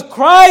because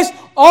Christ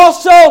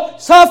also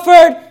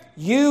suffered.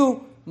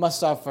 You must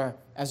suffer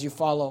as you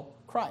follow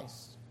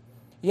Christ.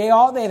 Yea,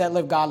 all they that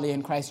live godly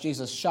in Christ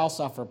Jesus shall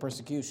suffer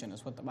persecution,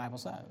 is what the Bible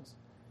says.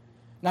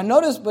 Now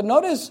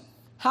notice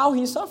how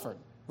he suffered.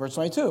 Verse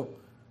 22,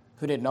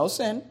 who did no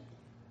sin,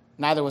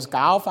 neither was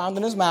guile found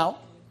in his mouth,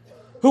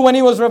 who when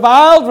he was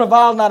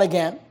reviled not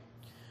again.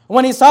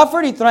 When he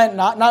suffered, he threatened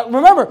not. Now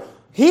remember,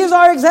 he is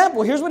our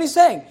example. Here's what he's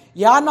saying.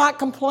 You ought not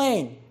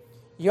complain.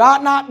 You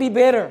ought not be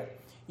bitter.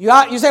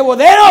 You say, well,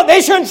 they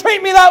shouldn't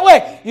treat me that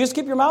way. You just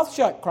keep your mouth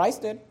shut.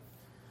 Christ did.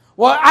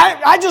 Well,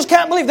 I just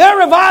can't believe they're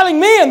reviling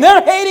me and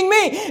they're hating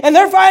me and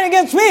they're fighting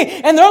against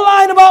me and they're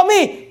lying about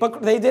me.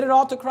 But they did it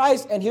all to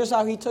Christ, and here's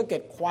how he took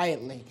it.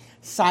 Quietly,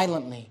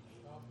 silently.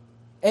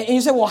 And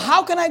you say, well,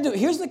 how can I do it?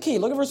 Here's the key.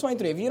 Look at verse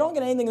 23. If you don't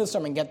get anything in this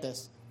sermon, get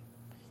this.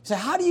 You say,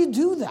 how do you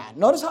do that?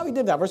 Notice how he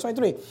did that. Verse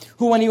 23.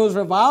 Who when he was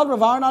reviled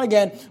not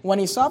again. When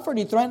he suffered,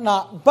 he threatened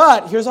not.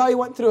 But, here's how he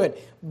went through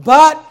it.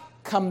 But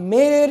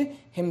committed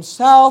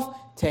himself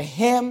to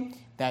him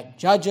that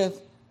judgeth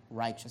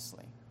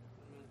righteously.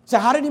 So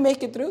how did he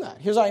make it through that?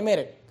 Here's how he made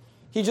it.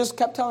 He just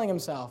kept telling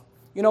himself,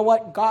 you know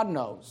what? God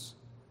knows.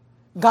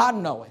 God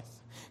knoweth.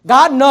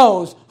 God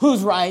knows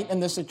who's right in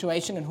this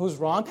situation and who's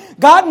wrong.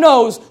 God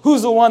knows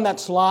who's the one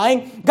that's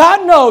lying.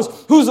 God knows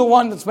who's the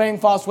one that's bearing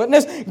false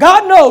witness.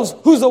 God knows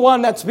who's the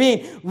one that's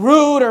being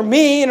rude or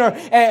mean or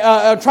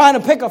trying to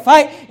pick a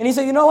fight. And he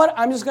said, you know what?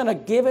 I'm just going to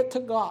give it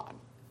to God.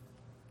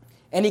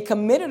 And he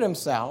committed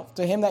himself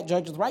to him that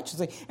judgeth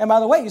righteously. And by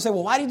the way, you say,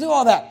 well, why do you do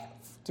all that?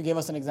 To give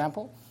us an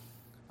example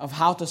of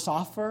how to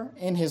suffer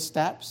in his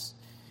steps.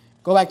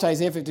 Go back to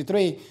Isaiah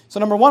 53.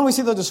 So number one, we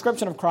see the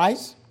description of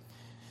Christ.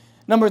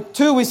 Number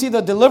two, we see the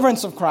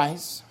deliverance of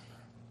Christ.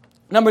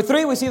 Number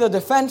three, we see the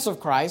defense of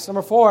Christ.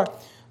 Number four,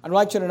 I'd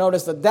like you to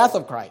notice the death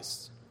of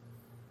Christ.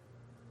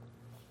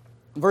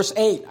 Verse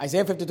 8,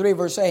 Isaiah 53,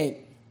 verse 8.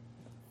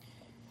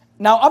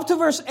 Now, up to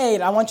verse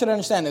 8, I want you to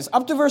understand this.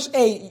 Up to verse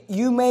 8,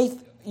 you may,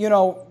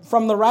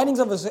 from the writings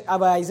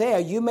of Isaiah,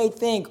 you may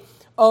think,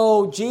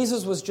 oh,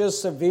 Jesus was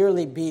just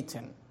severely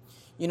beaten.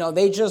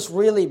 They just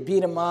really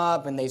beat him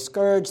up and they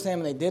scourged him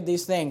and they did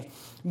these things.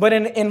 But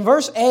in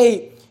verse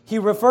 8, he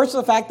refers to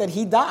the fact that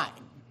he died.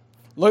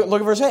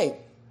 Look at verse 8.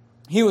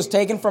 He was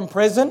taken from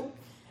prison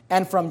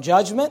and from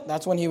judgment.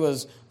 That's when he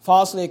was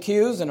falsely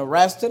accused and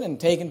arrested and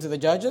taken to the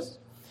judges.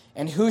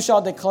 And who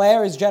shall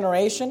declare his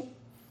generation?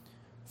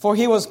 For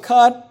he was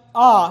cut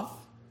off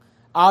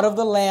out of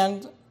the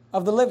land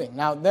of the living.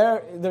 Now,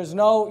 there's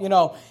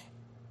no,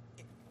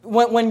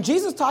 when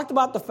Jesus talked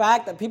about the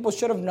fact that people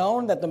should have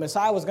known that the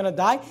Messiah was going to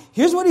die,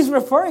 here's what he's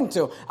referring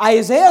to.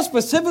 Isaiah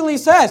specifically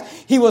says,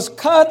 he was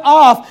cut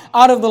off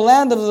out of the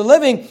land of the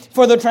living.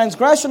 For the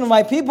transgression of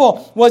my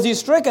people was he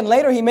stricken.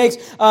 Later he makes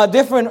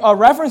different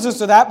references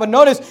to that. But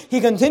notice, he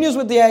continues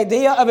with the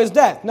idea of his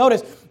death.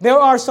 Notice, there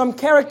are some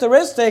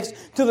characteristics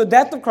to the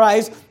death of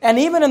Christ. And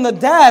even in the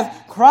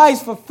death,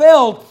 Christ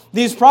fulfilled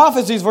these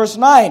prophecies. Verse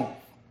 9.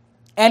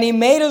 And he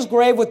made his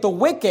grave with the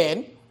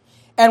wicked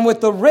and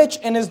with the rich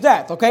in his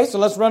death. Okay, so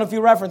let's run a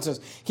few references.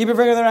 Keep your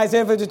finger there in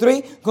Isaiah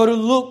 53. Go to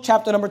Luke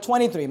chapter number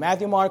 23.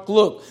 Matthew, Mark,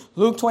 Luke.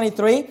 Luke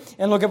 23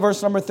 and look at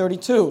verse number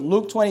 32.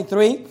 Luke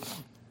 23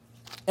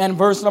 and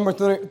verse number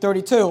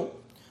 32.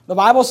 The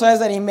Bible says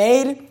that he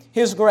made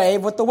his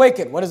grave with the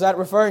wicked. What is that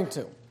referring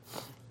to?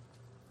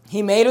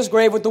 He made his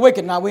grave with the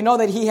wicked. Now we know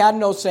that he had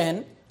no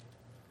sin,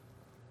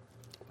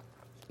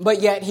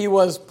 but yet he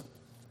was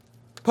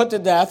put to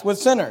death with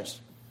sinners.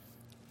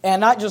 And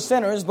not just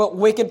sinners, but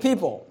wicked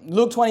people.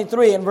 Luke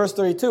 23 and verse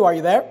 32. Are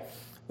you there?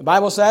 The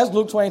Bible says,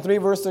 Luke 23,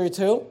 verse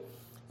 32.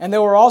 And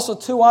there were also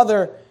two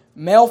other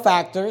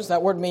malefactors,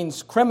 that word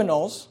means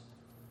criminals,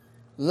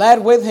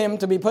 led with him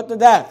to be put to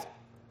death.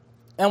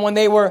 And when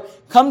they were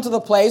come to the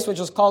place which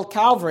was called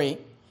Calvary,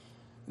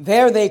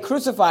 there they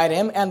crucified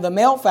him, and the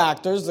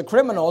malefactors, the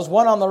criminals,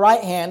 one on the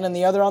right hand and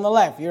the other on the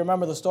left. You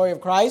remember the story of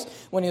Christ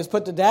when he was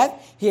put to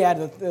death. He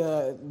had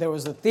there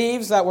was the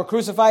thieves that were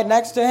crucified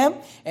next to him,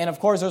 and of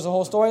course there's a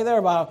whole story there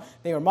about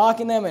they were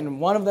mocking them, and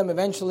one of them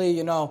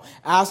eventually,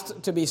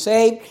 asked to be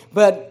saved.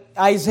 But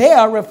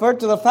Isaiah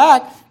referred to the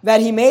fact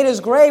that he made his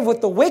grave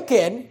with the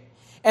wicked.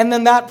 And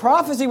then that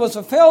prophecy was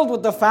fulfilled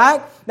with the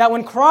fact that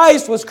when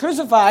Christ was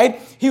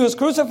crucified, he was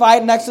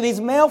crucified next to these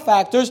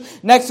malefactors,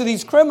 next to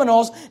these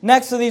criminals,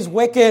 next to these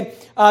wicked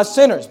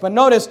sinners. But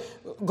notice,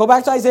 go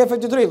back to Isaiah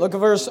 53. Look at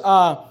verse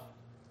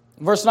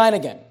 9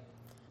 again.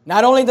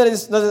 Not only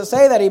does it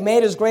say that he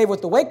made his grave with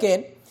the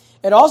wicked,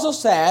 it also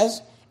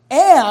says,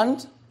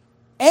 and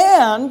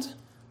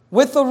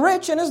with the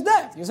rich in his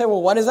death. You say,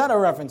 well, what is that a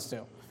reference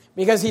to?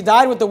 Because he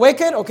died with the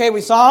wicked. Okay,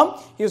 we saw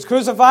him. He was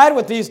crucified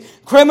with these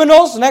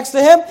criminals next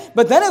to him.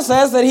 But then it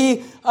says that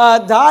he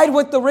died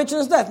with the rich in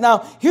his death. Now,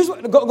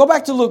 go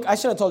back to Luke. I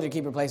should have told you to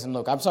keep your place in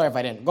Luke. I'm sorry if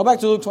I didn't. Go back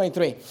to Luke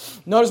 23.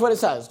 Notice what it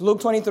says.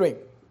 Luke 23.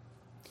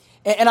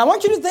 And I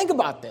want you to think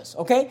about this,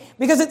 okay?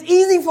 Because it's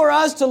easy for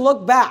us to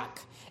look back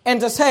and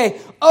to say,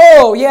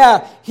 oh,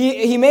 yeah,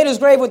 he made his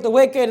grave with the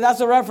wicked. That's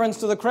a reference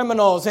to the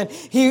criminals. And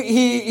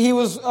he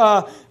was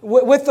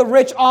with the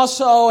rich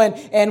also.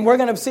 And we're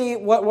going to see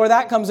where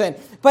that comes in.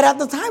 But at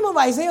the time of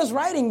Isaiah's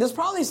writing, this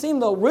probably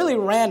seemed really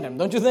random,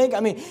 don't you think?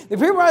 I mean, the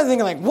people are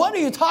thinking like, what are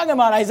you talking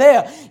about,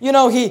 Isaiah? You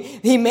know,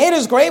 he made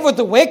his grave with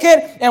the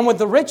wicked and with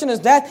the rich in his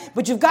death.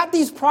 But you've got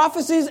these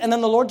prophecies, and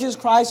then the Lord Jesus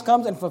Christ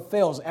comes and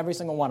fulfills every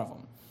single one of them.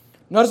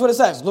 Notice what it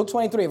says, Luke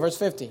 23, verse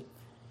 50.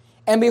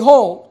 And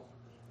behold,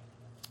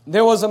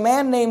 there was a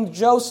man named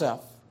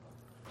Joseph,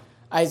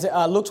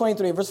 Luke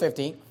 23, verse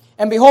 50.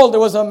 And behold, there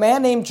was a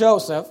man named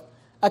Joseph,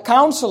 a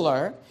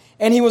counselor,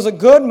 and he was a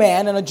good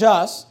man and a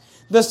just.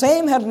 The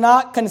same had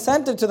not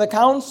consented to the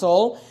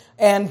counsel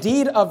and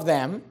deed of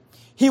them.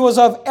 He was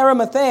of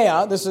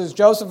Arimathea, this is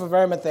Joseph of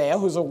Arimathea,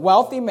 who's a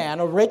wealthy man,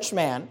 a rich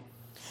man,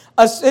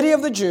 a city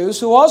of the Jews,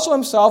 who also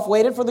himself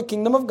waited for the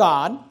kingdom of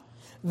God.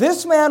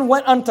 This man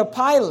went unto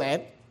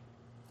Pilate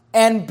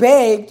and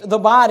begged the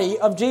body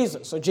of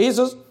Jesus. So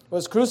Jesus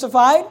was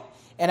crucified,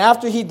 and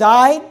after he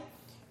died,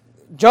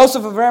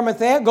 Joseph of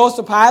Arimathea goes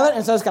to Pilate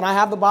and says, can I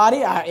have the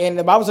body? And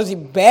the Bible says he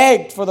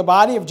begged for the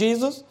body of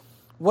Jesus.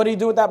 What did he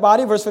do with that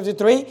body? Verse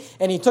 53,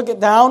 and he took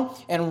it down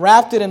and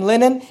wrapped it in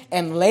linen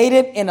and laid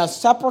it in a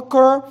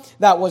sepulchre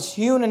that was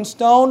hewn in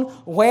stone,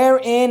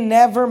 wherein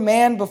never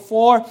man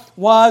before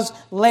was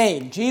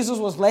laid. Jesus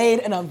was laid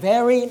in a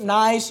very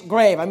nice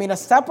grave. I mean, a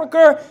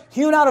sepulchre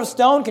hewn out of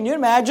stone. Can you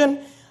imagine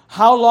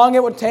how long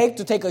it would take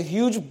to take a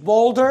huge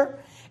boulder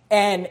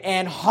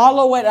and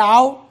hollow it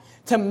out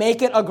to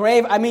make it a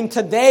grave? I mean,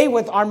 today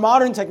with our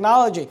modern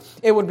technology,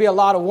 it would be a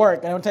lot of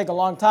work, and it would take a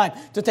long time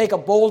to take a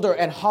boulder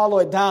and hollow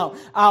it down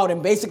out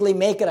and basically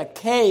make it a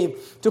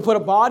cave to put a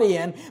body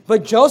in.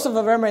 But Joseph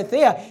of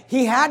Arimathea,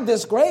 he had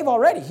this grave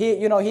already.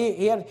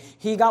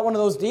 He got one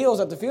of those deals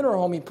at the funeral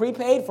home. He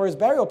prepaid for his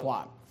burial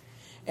plot,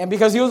 and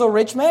because he was a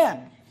rich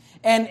man.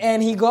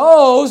 And he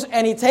goes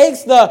and he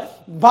takes the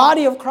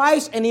body of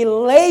Christ and he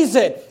lays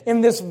it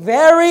in this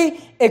very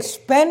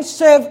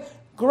expensive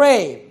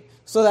grave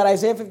so that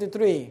Isaiah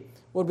 53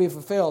 would be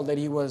fulfilled, that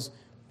he was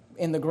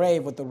in the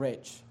grave with the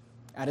rich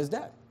at his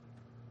death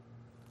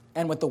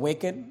and with the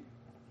wicked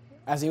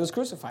as he was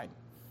crucified.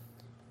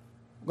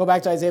 Go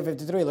back to Isaiah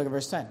 53, look at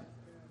verse 10.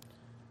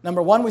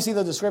 Number 1, we see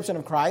the description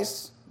of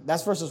Christ.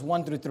 That's verses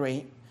 1 through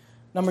 3.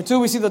 Number 2,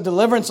 we see the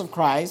deliverance of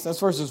Christ.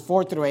 That's verses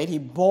 4 through 8. He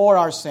bore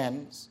our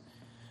sins.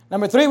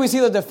 Number 3, we see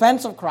the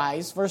defense of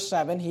Christ. Verse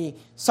 7, he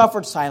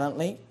suffered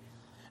silently.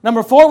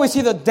 Number 4, we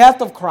see the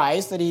death of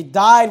Christ, that he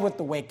died with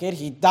the wicked,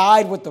 he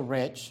died with the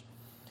rich.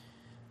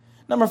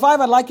 Number 5,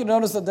 I'd like you to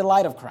notice the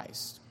delight of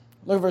Christ.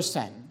 Look at verse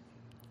 10.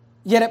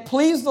 Yet it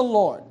pleased the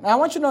Lord. Now I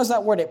want you to notice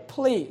that word, it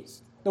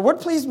pleased. The word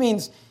pleased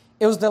means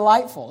it was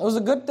delightful. It was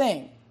a good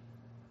thing.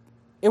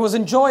 It was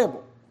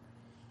enjoyable.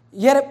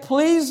 Yet it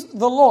pleased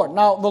the Lord.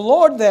 Now the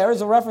Lord there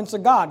is a reference to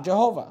God,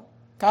 Jehovah.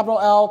 Capital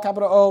L,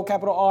 capital O,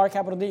 capital R,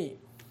 capital D.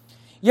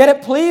 Yet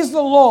it pleased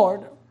the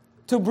Lord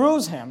to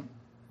bruise him.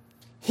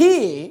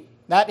 He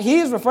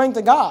is referring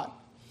to God.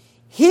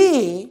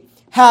 He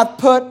hath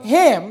put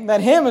him,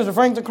 that him is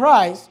referring to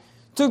Christ,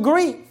 to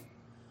grief.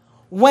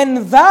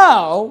 When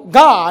thou,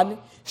 God,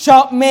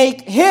 shalt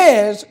make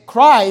his,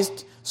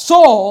 Christ,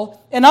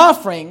 soul an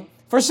offering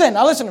for sin.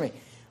 Now listen to me.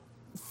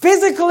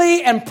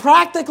 Physically and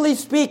practically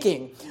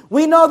speaking,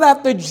 we know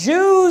that the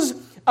Jews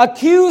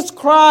accused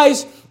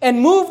Christ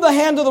and moved the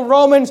hand of the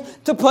Romans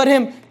to put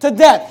him to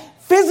death.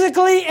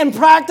 Physically and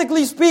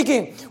practically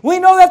speaking, we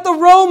know that the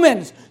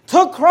Romans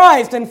took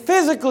Christ and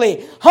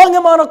physically hung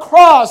him on a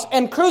cross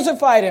and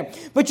crucified him.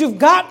 But you've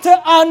got to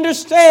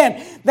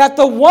understand that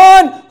the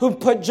one who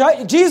put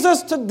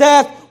Jesus to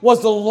death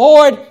was the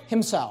Lord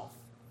himself.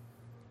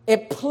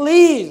 It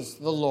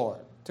pleased the Lord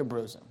to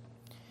bruise him.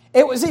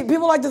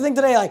 People like to think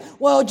today, like,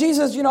 well,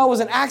 Jesus, was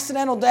an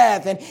accidental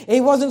death, and he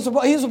was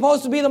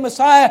supposed to be the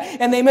Messiah,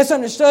 and they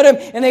misunderstood him,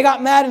 and they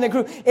got mad, and they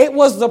grew. It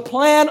was the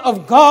plan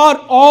of God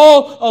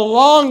all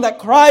along that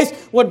Christ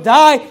would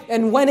die,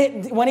 and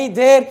when he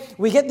did,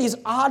 we get these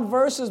odd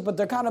verses, but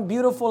they're kind of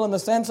beautiful in the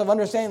sense of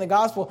understanding the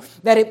gospel,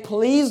 that it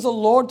pleased the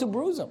Lord to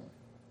bruise him.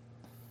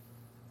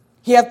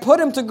 He hath put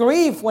him to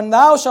grief when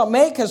thou shalt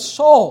make his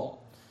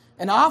soul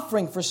an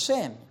offering for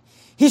sin.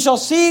 He shall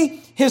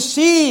see his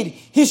seed.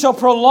 He shall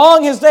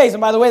prolong his days. And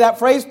by the way, that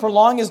phrase,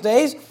 prolong his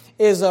days,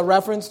 is a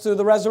reference to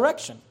the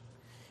resurrection.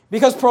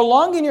 Because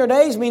prolonging your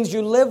days means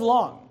you live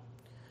long.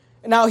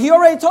 Now, he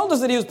already told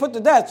us that he was put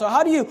to death. So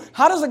how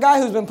does a guy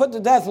who's been put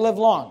to death live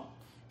long?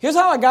 Here's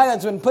how a guy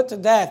that's been put to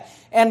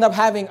death end up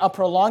having a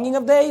prolonging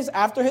of days.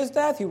 After his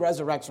death, he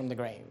resurrects from the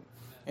grave.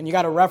 And you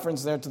got a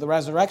reference there to the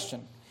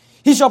resurrection.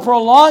 He shall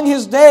prolong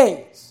his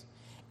days,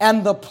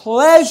 and the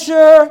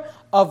pleasure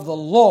of the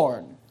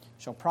Lord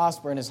shall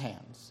prosper in his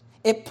hands.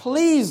 It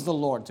pleased the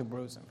Lord to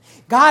bruise him.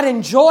 God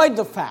enjoyed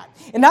the fact.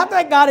 And not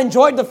that God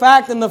enjoyed the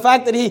fact and the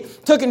fact that he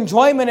took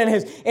enjoyment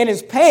in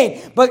his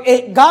pain, but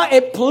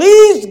it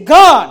pleased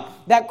God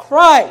that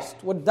Christ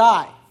would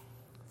die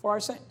for our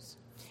sins.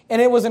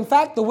 And it was in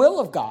fact the will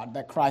of God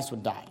that Christ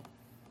would die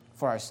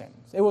for our sins.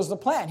 It was the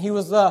plan. He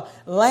was the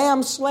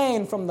lamb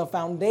slain from the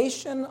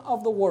foundation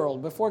of the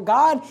world. Before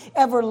God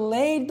ever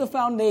laid the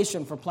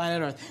foundation for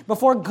planet Earth,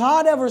 before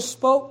God ever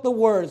spoke the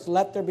words,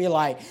 "Let there be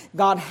light,"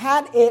 God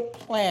had it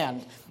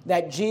planned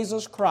that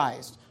Jesus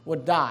Christ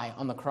would die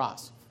on the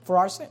cross for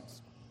our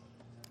sins.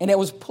 And it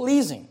was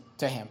pleasing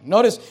to him.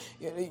 Notice,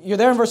 you're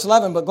there in verse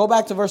 11, but go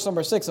back to verse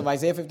number 6 of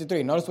Isaiah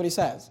 53. Notice what he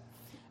says.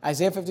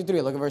 Isaiah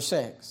 53, look at verse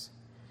 6.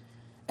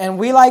 "And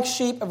we like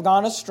sheep have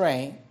gone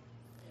astray.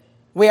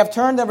 We have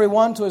turned every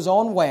one to his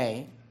own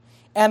way,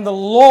 and the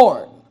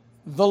Lord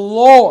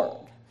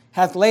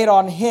hath laid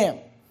on him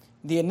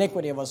the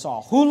iniquity of us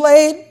all." Who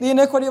laid the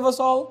iniquity of us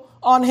all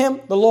on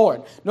him? The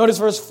Lord. Notice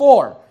verse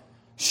 4.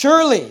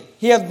 "Surely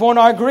he hath borne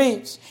our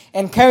griefs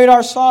and carried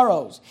our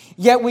sorrows,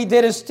 yet we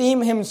did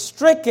esteem him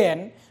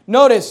stricken."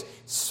 Notice,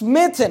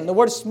 smitten. The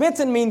word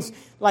smitten means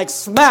like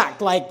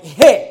smacked, like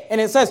hit. And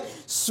it says,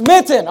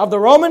 smitten of the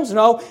Romans?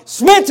 No.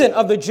 Smitten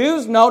of the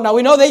Jews? No. Now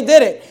we know they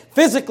did it.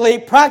 Physically,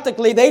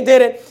 practically, they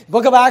did it.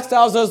 Book of Acts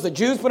tells us the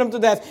Jews put him to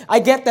death. I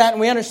get that and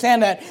we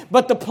understand that.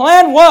 But the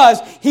plan was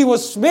he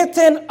was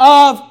smitten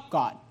of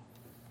God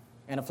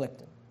and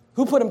afflicted.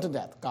 Who put him to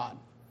death? God.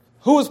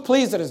 Who was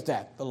pleased at his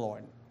death? The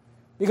Lord.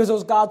 Because it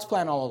was God's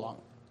plan all along.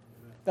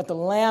 That the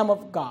Lamb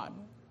of God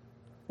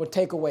would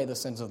take away the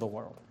sins of the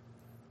world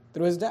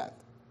through his death.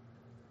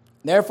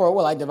 "Therefore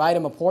will I divide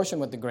him a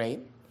portion with the great,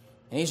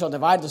 and he shall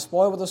divide the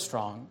spoil with the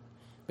strong,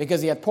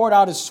 because he hath poured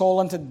out his soul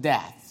unto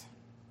death,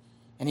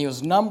 and he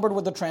was numbered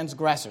with the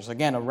transgressors."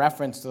 Again, a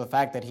reference to the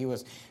fact that he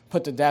was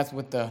put to death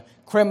with the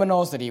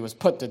criminals, that he was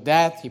put to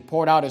death. He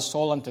poured out his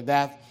soul unto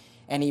death,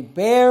 and he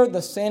bare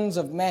the sins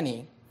of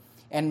many,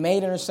 and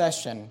made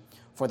intercession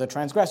for the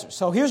transgressors.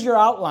 So here's your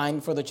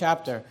outline for the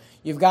chapter.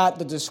 You've got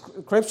the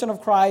description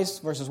of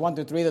Christ, verses 1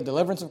 through 3, the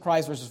deliverance of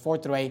Christ, verses 4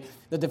 through 8,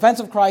 the defense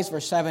of Christ,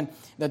 verse 7,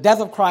 the death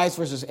of Christ,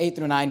 verses 8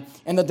 through 9,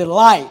 and the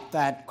delight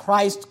that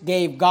Christ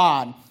gave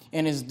God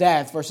in his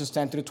death, verses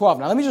 10 through 12.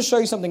 Now let me just show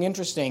you something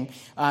interesting,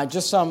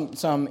 just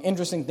some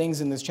interesting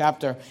things in this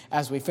chapter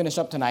as we finish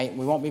up tonight.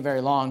 We won't be very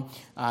long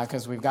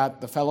because we've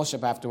got the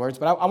fellowship afterwards.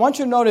 But I want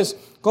you to notice,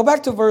 go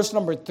back to verse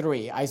number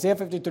 3, Isaiah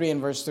 53 and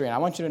verse 3, and I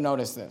want you to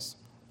notice this.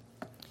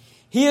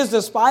 "He is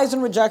despised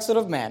and rejected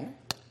of men,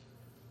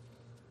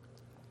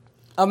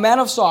 a man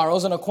of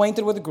sorrows and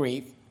acquainted with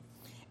grief,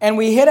 and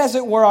we hid as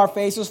it were our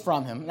faces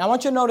from him." Now I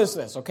want you to notice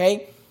this,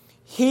 okay?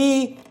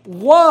 He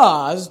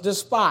was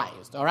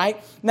despised, all right?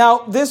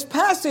 Now this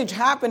passage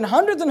happened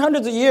hundreds and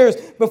hundreds of years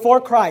before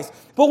Christ.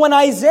 But when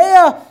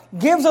Isaiah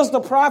gives us the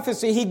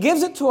prophecy, he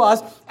gives it to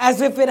us as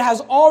if it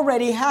has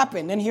already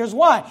happened. And here's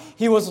why.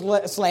 He was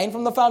slain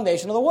from the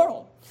foundation of the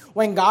world.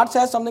 When God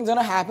says something's going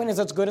to happen, it's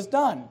as good as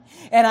done.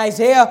 And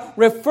Isaiah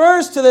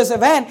refers to this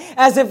event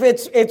as if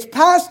it's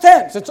past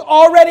tense. It's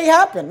already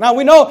happened. Now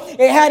we know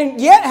it hadn't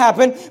yet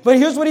happened, but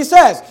here's what he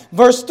says.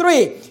 Verse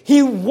 3,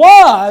 He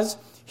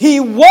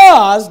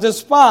was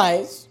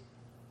despised,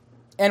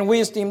 and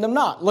we esteemed him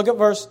not. Look at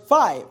verse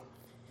 5.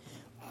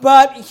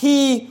 "But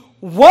he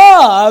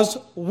was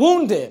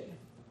wounded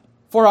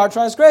for our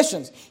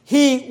transgressions.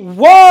 He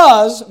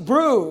was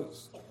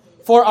bruised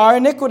for our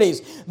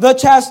iniquities. The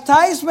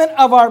chastisement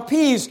of our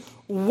peace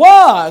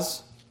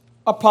was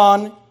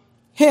upon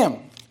him."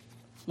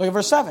 Look at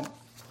verse 7.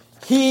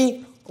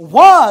 "He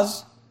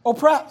was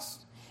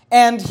oppressed,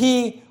 and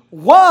he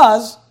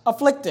was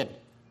afflicted,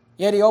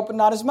 yet he opened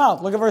not his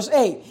mouth." Look at verse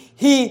 8.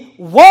 "He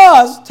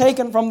was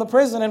taken from the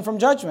prison and from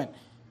judgment.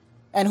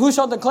 And who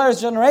shall declare his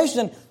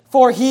generation?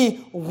 For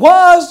he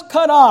was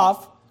cut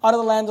off out of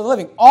the land of the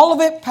living." All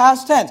of it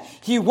past tense.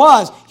 He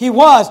was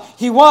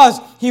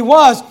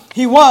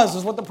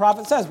is what the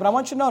prophet says. But I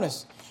want you to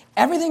notice,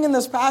 everything in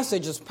this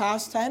passage is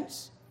past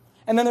tense.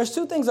 And then there's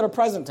two things that are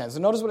present tense.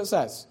 And notice what it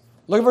says.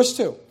 Look at verse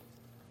 2.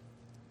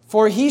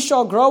 "For he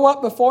shall grow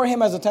up before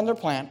him as a tender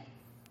plant,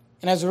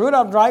 and as a root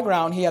out of dry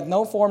ground, he hath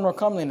no form nor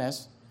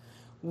comeliness.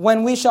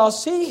 When we shall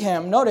see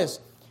him," notice,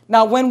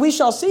 now when we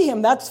shall see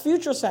him, that's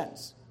future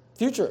sense.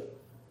 Future.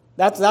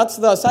 That's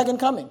the second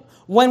coming.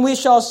 "When we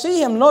shall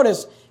see him,"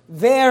 notice,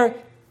 there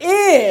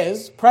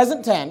is,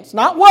 present tense,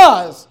 not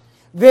was,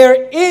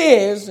 there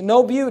is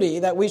no beauty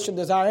that we should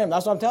desire him.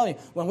 That's what I'm telling you.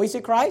 When we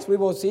see Christ, we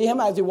will see him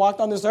as he walked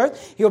on this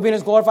earth. He'll be in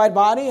his glorified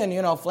body,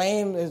 and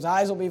flame, his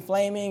eyes will be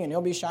flaming, and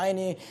he'll be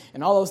shiny,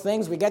 and all those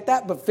things. We get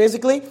that, but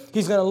physically,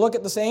 he's going to look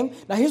at the same.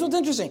 Now, here's what's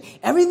interesting.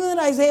 Everything that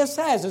Isaiah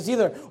says is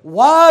either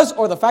was,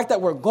 or the fact that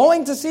we're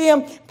going to see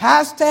him,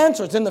 past tense,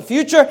 or it's in the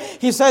future.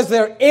 He says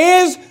there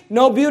is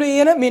no beauty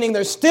in it, meaning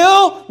there's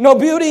still no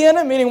beauty in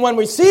it, meaning when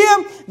we see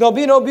him, there'll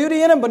be no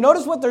beauty in him. But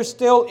notice what there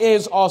still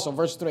is also,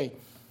 verse 3.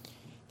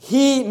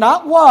 "He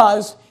not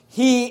was,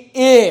 he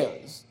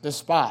is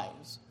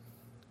despised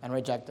and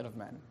rejected of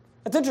men."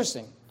 That's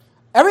interesting.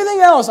 Everything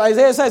else,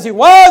 Isaiah says he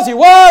was.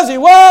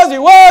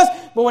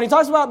 but when he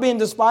talks about being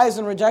despised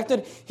and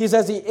rejected, he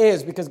says he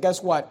is, because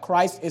guess what?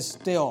 Christ is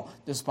still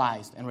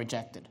despised and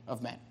rejected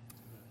of men,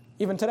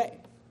 even today.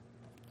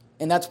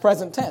 And that's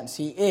present tense.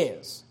 He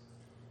is.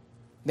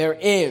 There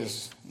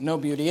is no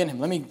beauty in him.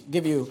 Let me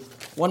give you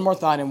one more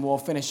thought and we'll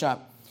finish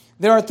up.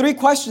 There are 3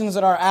 questions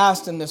that are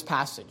asked in this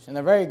passage, and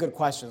they're very good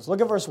questions.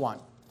 Look at verse 1.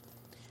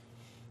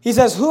 He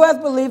says, who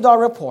hath believed our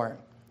report,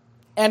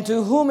 and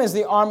to whom is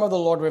the arm of the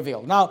Lord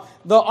revealed? Now,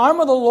 the arm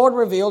of the Lord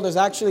revealed is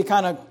actually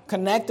kind of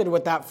connected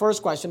with that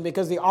first question,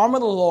 because the arm of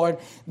the Lord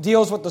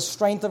deals with the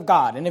strength of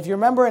God. And if you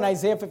remember in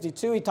Isaiah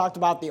 52, he talked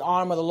about the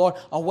arm of the Lord.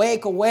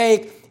 Awake,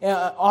 awake,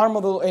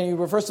 and he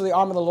refers to the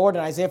arm of the Lord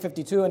in Isaiah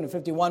 52 and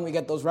 51. We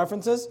get those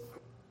references.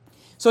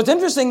 So it's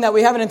interesting that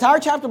we have an entire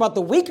chapter about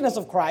the weakness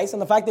of Christ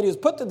and the fact that he was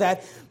put to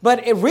death,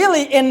 but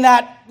really in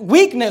that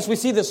weakness we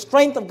see the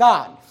strength of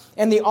God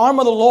and the arm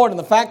of the Lord and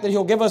the fact that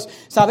he'll give us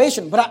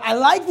salvation. But I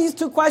like these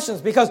 2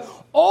 questions because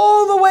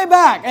all the way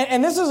back,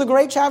 and this is a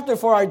great chapter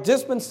for our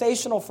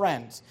dispensational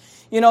friends.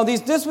 You know,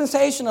 these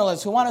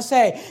dispensationalists who want to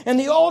say, in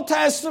the Old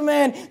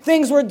Testament,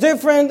 things were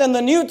different than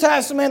the New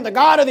Testament. The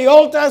God of the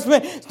Old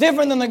Testament is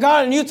different than the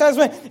God of the New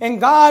Testament. And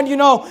God, you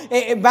know,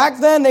 back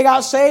then they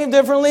got saved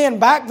differently. And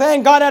back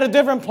then God had a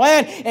different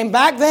plan. And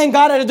back then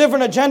God had a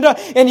different agenda.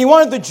 And he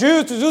wanted the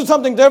Jews to do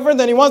something different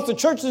than he wants the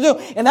church to do.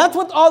 And that's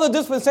what all the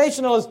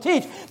dispensationalists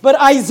teach. But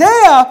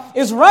Isaiah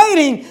is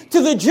writing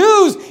to the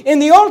Jews in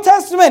the Old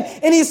Testament.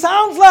 And he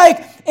sounds like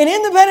an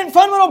independent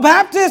fundamental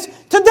Baptist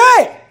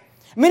today.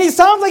 I mean, he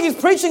sounds like he's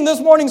preaching this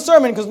morning's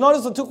sermon, because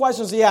notice the 2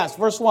 questions he asked.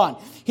 Verse 1,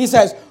 he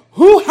says,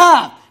 who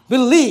hath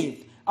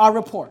believed our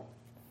report?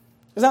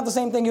 Isn't that the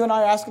same thing you and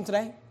I are asking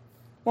today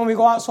when we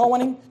go out soul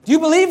winning? Do you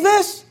believe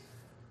this?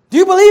 Do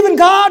you believe in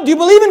God? Do you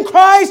believe in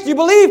Christ? Do you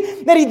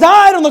believe that he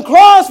died on the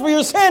cross for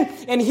your sin?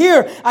 And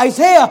here,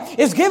 Isaiah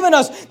is giving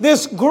us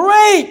this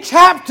great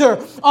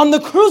chapter on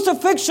the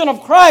crucifixion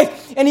of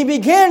Christ. And he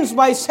begins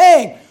by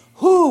saying,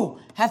 who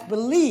hath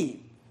believed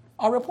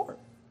our report?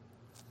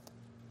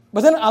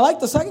 But then I like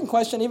the second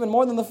question even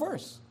more than the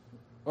first.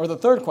 Or the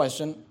third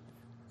question.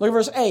 Look at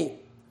verse 8.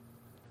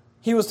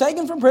 He was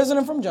taken from prison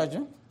and from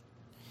judgment.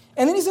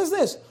 And then he says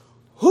this,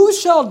 who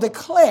shall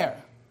declare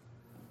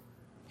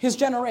his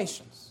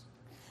generations?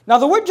 Now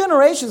the word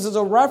generations is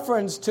a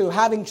reference to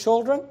having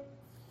children.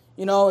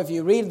 You know, if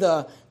you read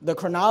the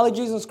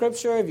chronologies in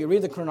Scripture, if you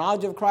read the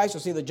chronology of Christ,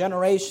 you'll see the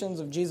generations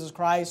of Jesus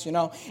Christ, you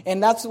know,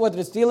 and that's what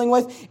it's dealing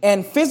with.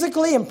 And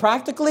physically and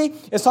practically,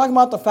 it's talking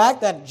about the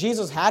fact that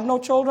Jesus had no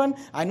children.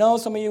 I know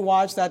some of you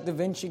watch that Da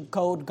Vinci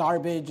Code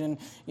garbage and,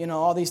 you know,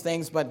 all these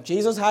things, but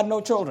Jesus had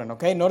no children,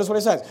 okay? Notice what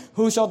it says.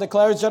 Who shall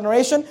declare his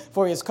generation?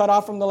 For he is cut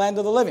off from the land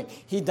of the living.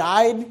 He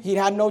died, he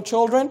had no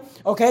children,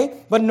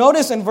 okay? But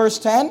notice in verse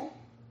 10,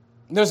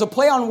 there's a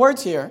play on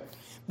words here.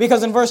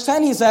 Because in verse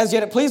 10 he says,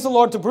 yet it pleased the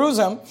Lord to bruise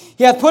him.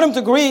 He hath put him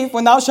to grief.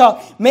 When thou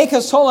shalt make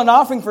his soul an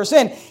offering for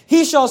sin,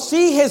 he shall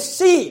see his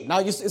seed.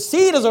 Now,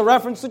 seed is a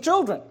reference to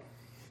children.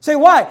 Say,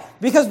 why?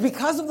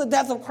 Because of the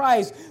death of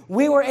Christ,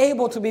 we were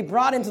able to be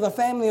brought into the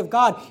family of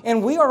God.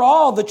 And we are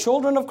all the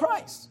children of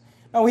Christ.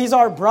 Now, he's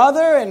our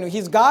brother and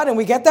he's God, and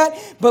we get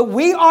that. But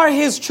we are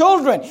his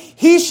children.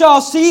 He shall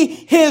see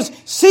his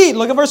seed.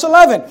 Look at verse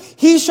 11.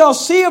 He shall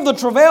see of the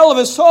travail of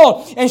his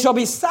soul and shall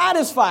be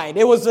satisfied.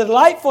 It was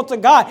delightful to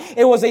God.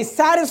 It was a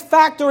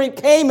satisfactory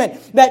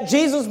payment that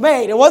Jesus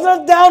made. It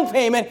wasn't a down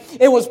payment.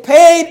 It was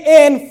paid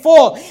in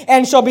full.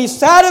 And shall be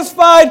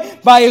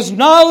satisfied by his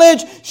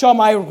knowledge. Shall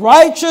my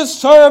righteous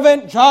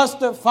servant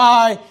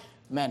justify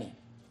many.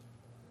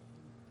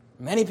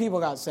 Many people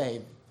got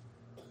saved.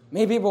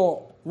 Many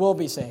people will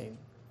be saved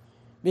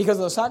because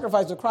of the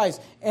sacrifice of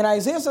Christ. And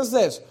Isaiah says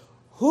this,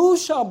 who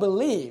shall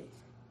believe?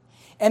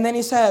 And then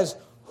he says,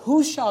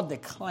 who shall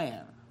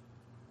declare?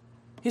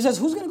 He says,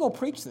 who's going to go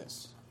preach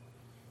this?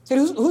 He said,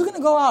 who's going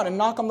to go out and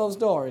knock on those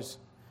doors?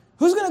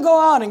 Who's going to go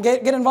out and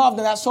get involved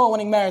in that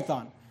soul-winning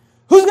marathon?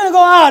 Who's going to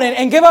go out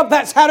and give up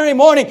that Saturday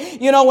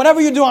morning? You know, whatever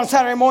you do on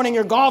Saturday morning,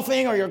 you're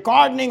golfing or you're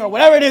gardening or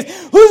whatever it is.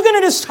 Who's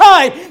going to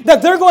decide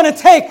that they're going to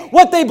take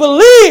what they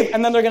believe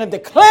and then they're going to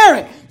declare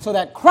it so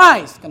that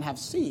Christ can have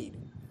seed?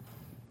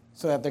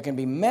 So that there can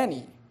be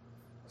many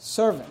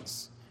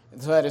servants.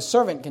 So that a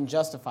servant can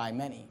justify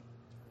many.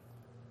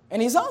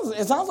 And it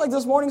sounds like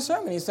this morning's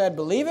sermon. He said,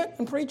 believe it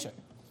and preach it.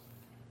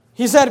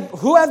 He said,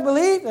 who has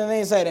believed? And then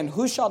he said, and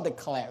who shall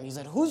declare? He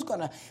said, who's going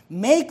to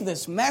make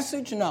this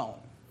message known?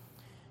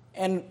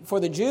 And for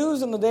the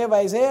Jews in the day of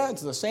Isaiah,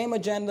 it's the same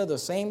agenda, the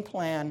same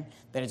plan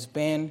that it's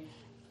been,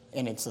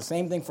 and it's the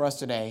same thing for us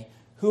today.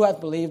 Who hath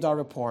believed our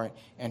report,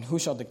 and who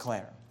shall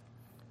declare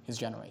his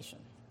generation?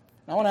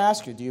 Now, I want to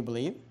ask you, do you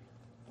believe?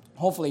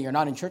 Hopefully you're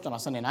not in church on a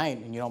Sunday night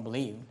and you don't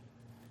believe.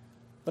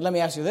 But let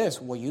me ask you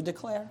this, will you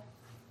declare?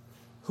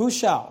 Who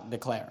shall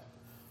declare?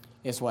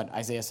 Is what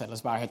Isaiah said. Let's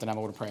bow our heads and have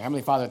a word of prayer. Heavenly Father,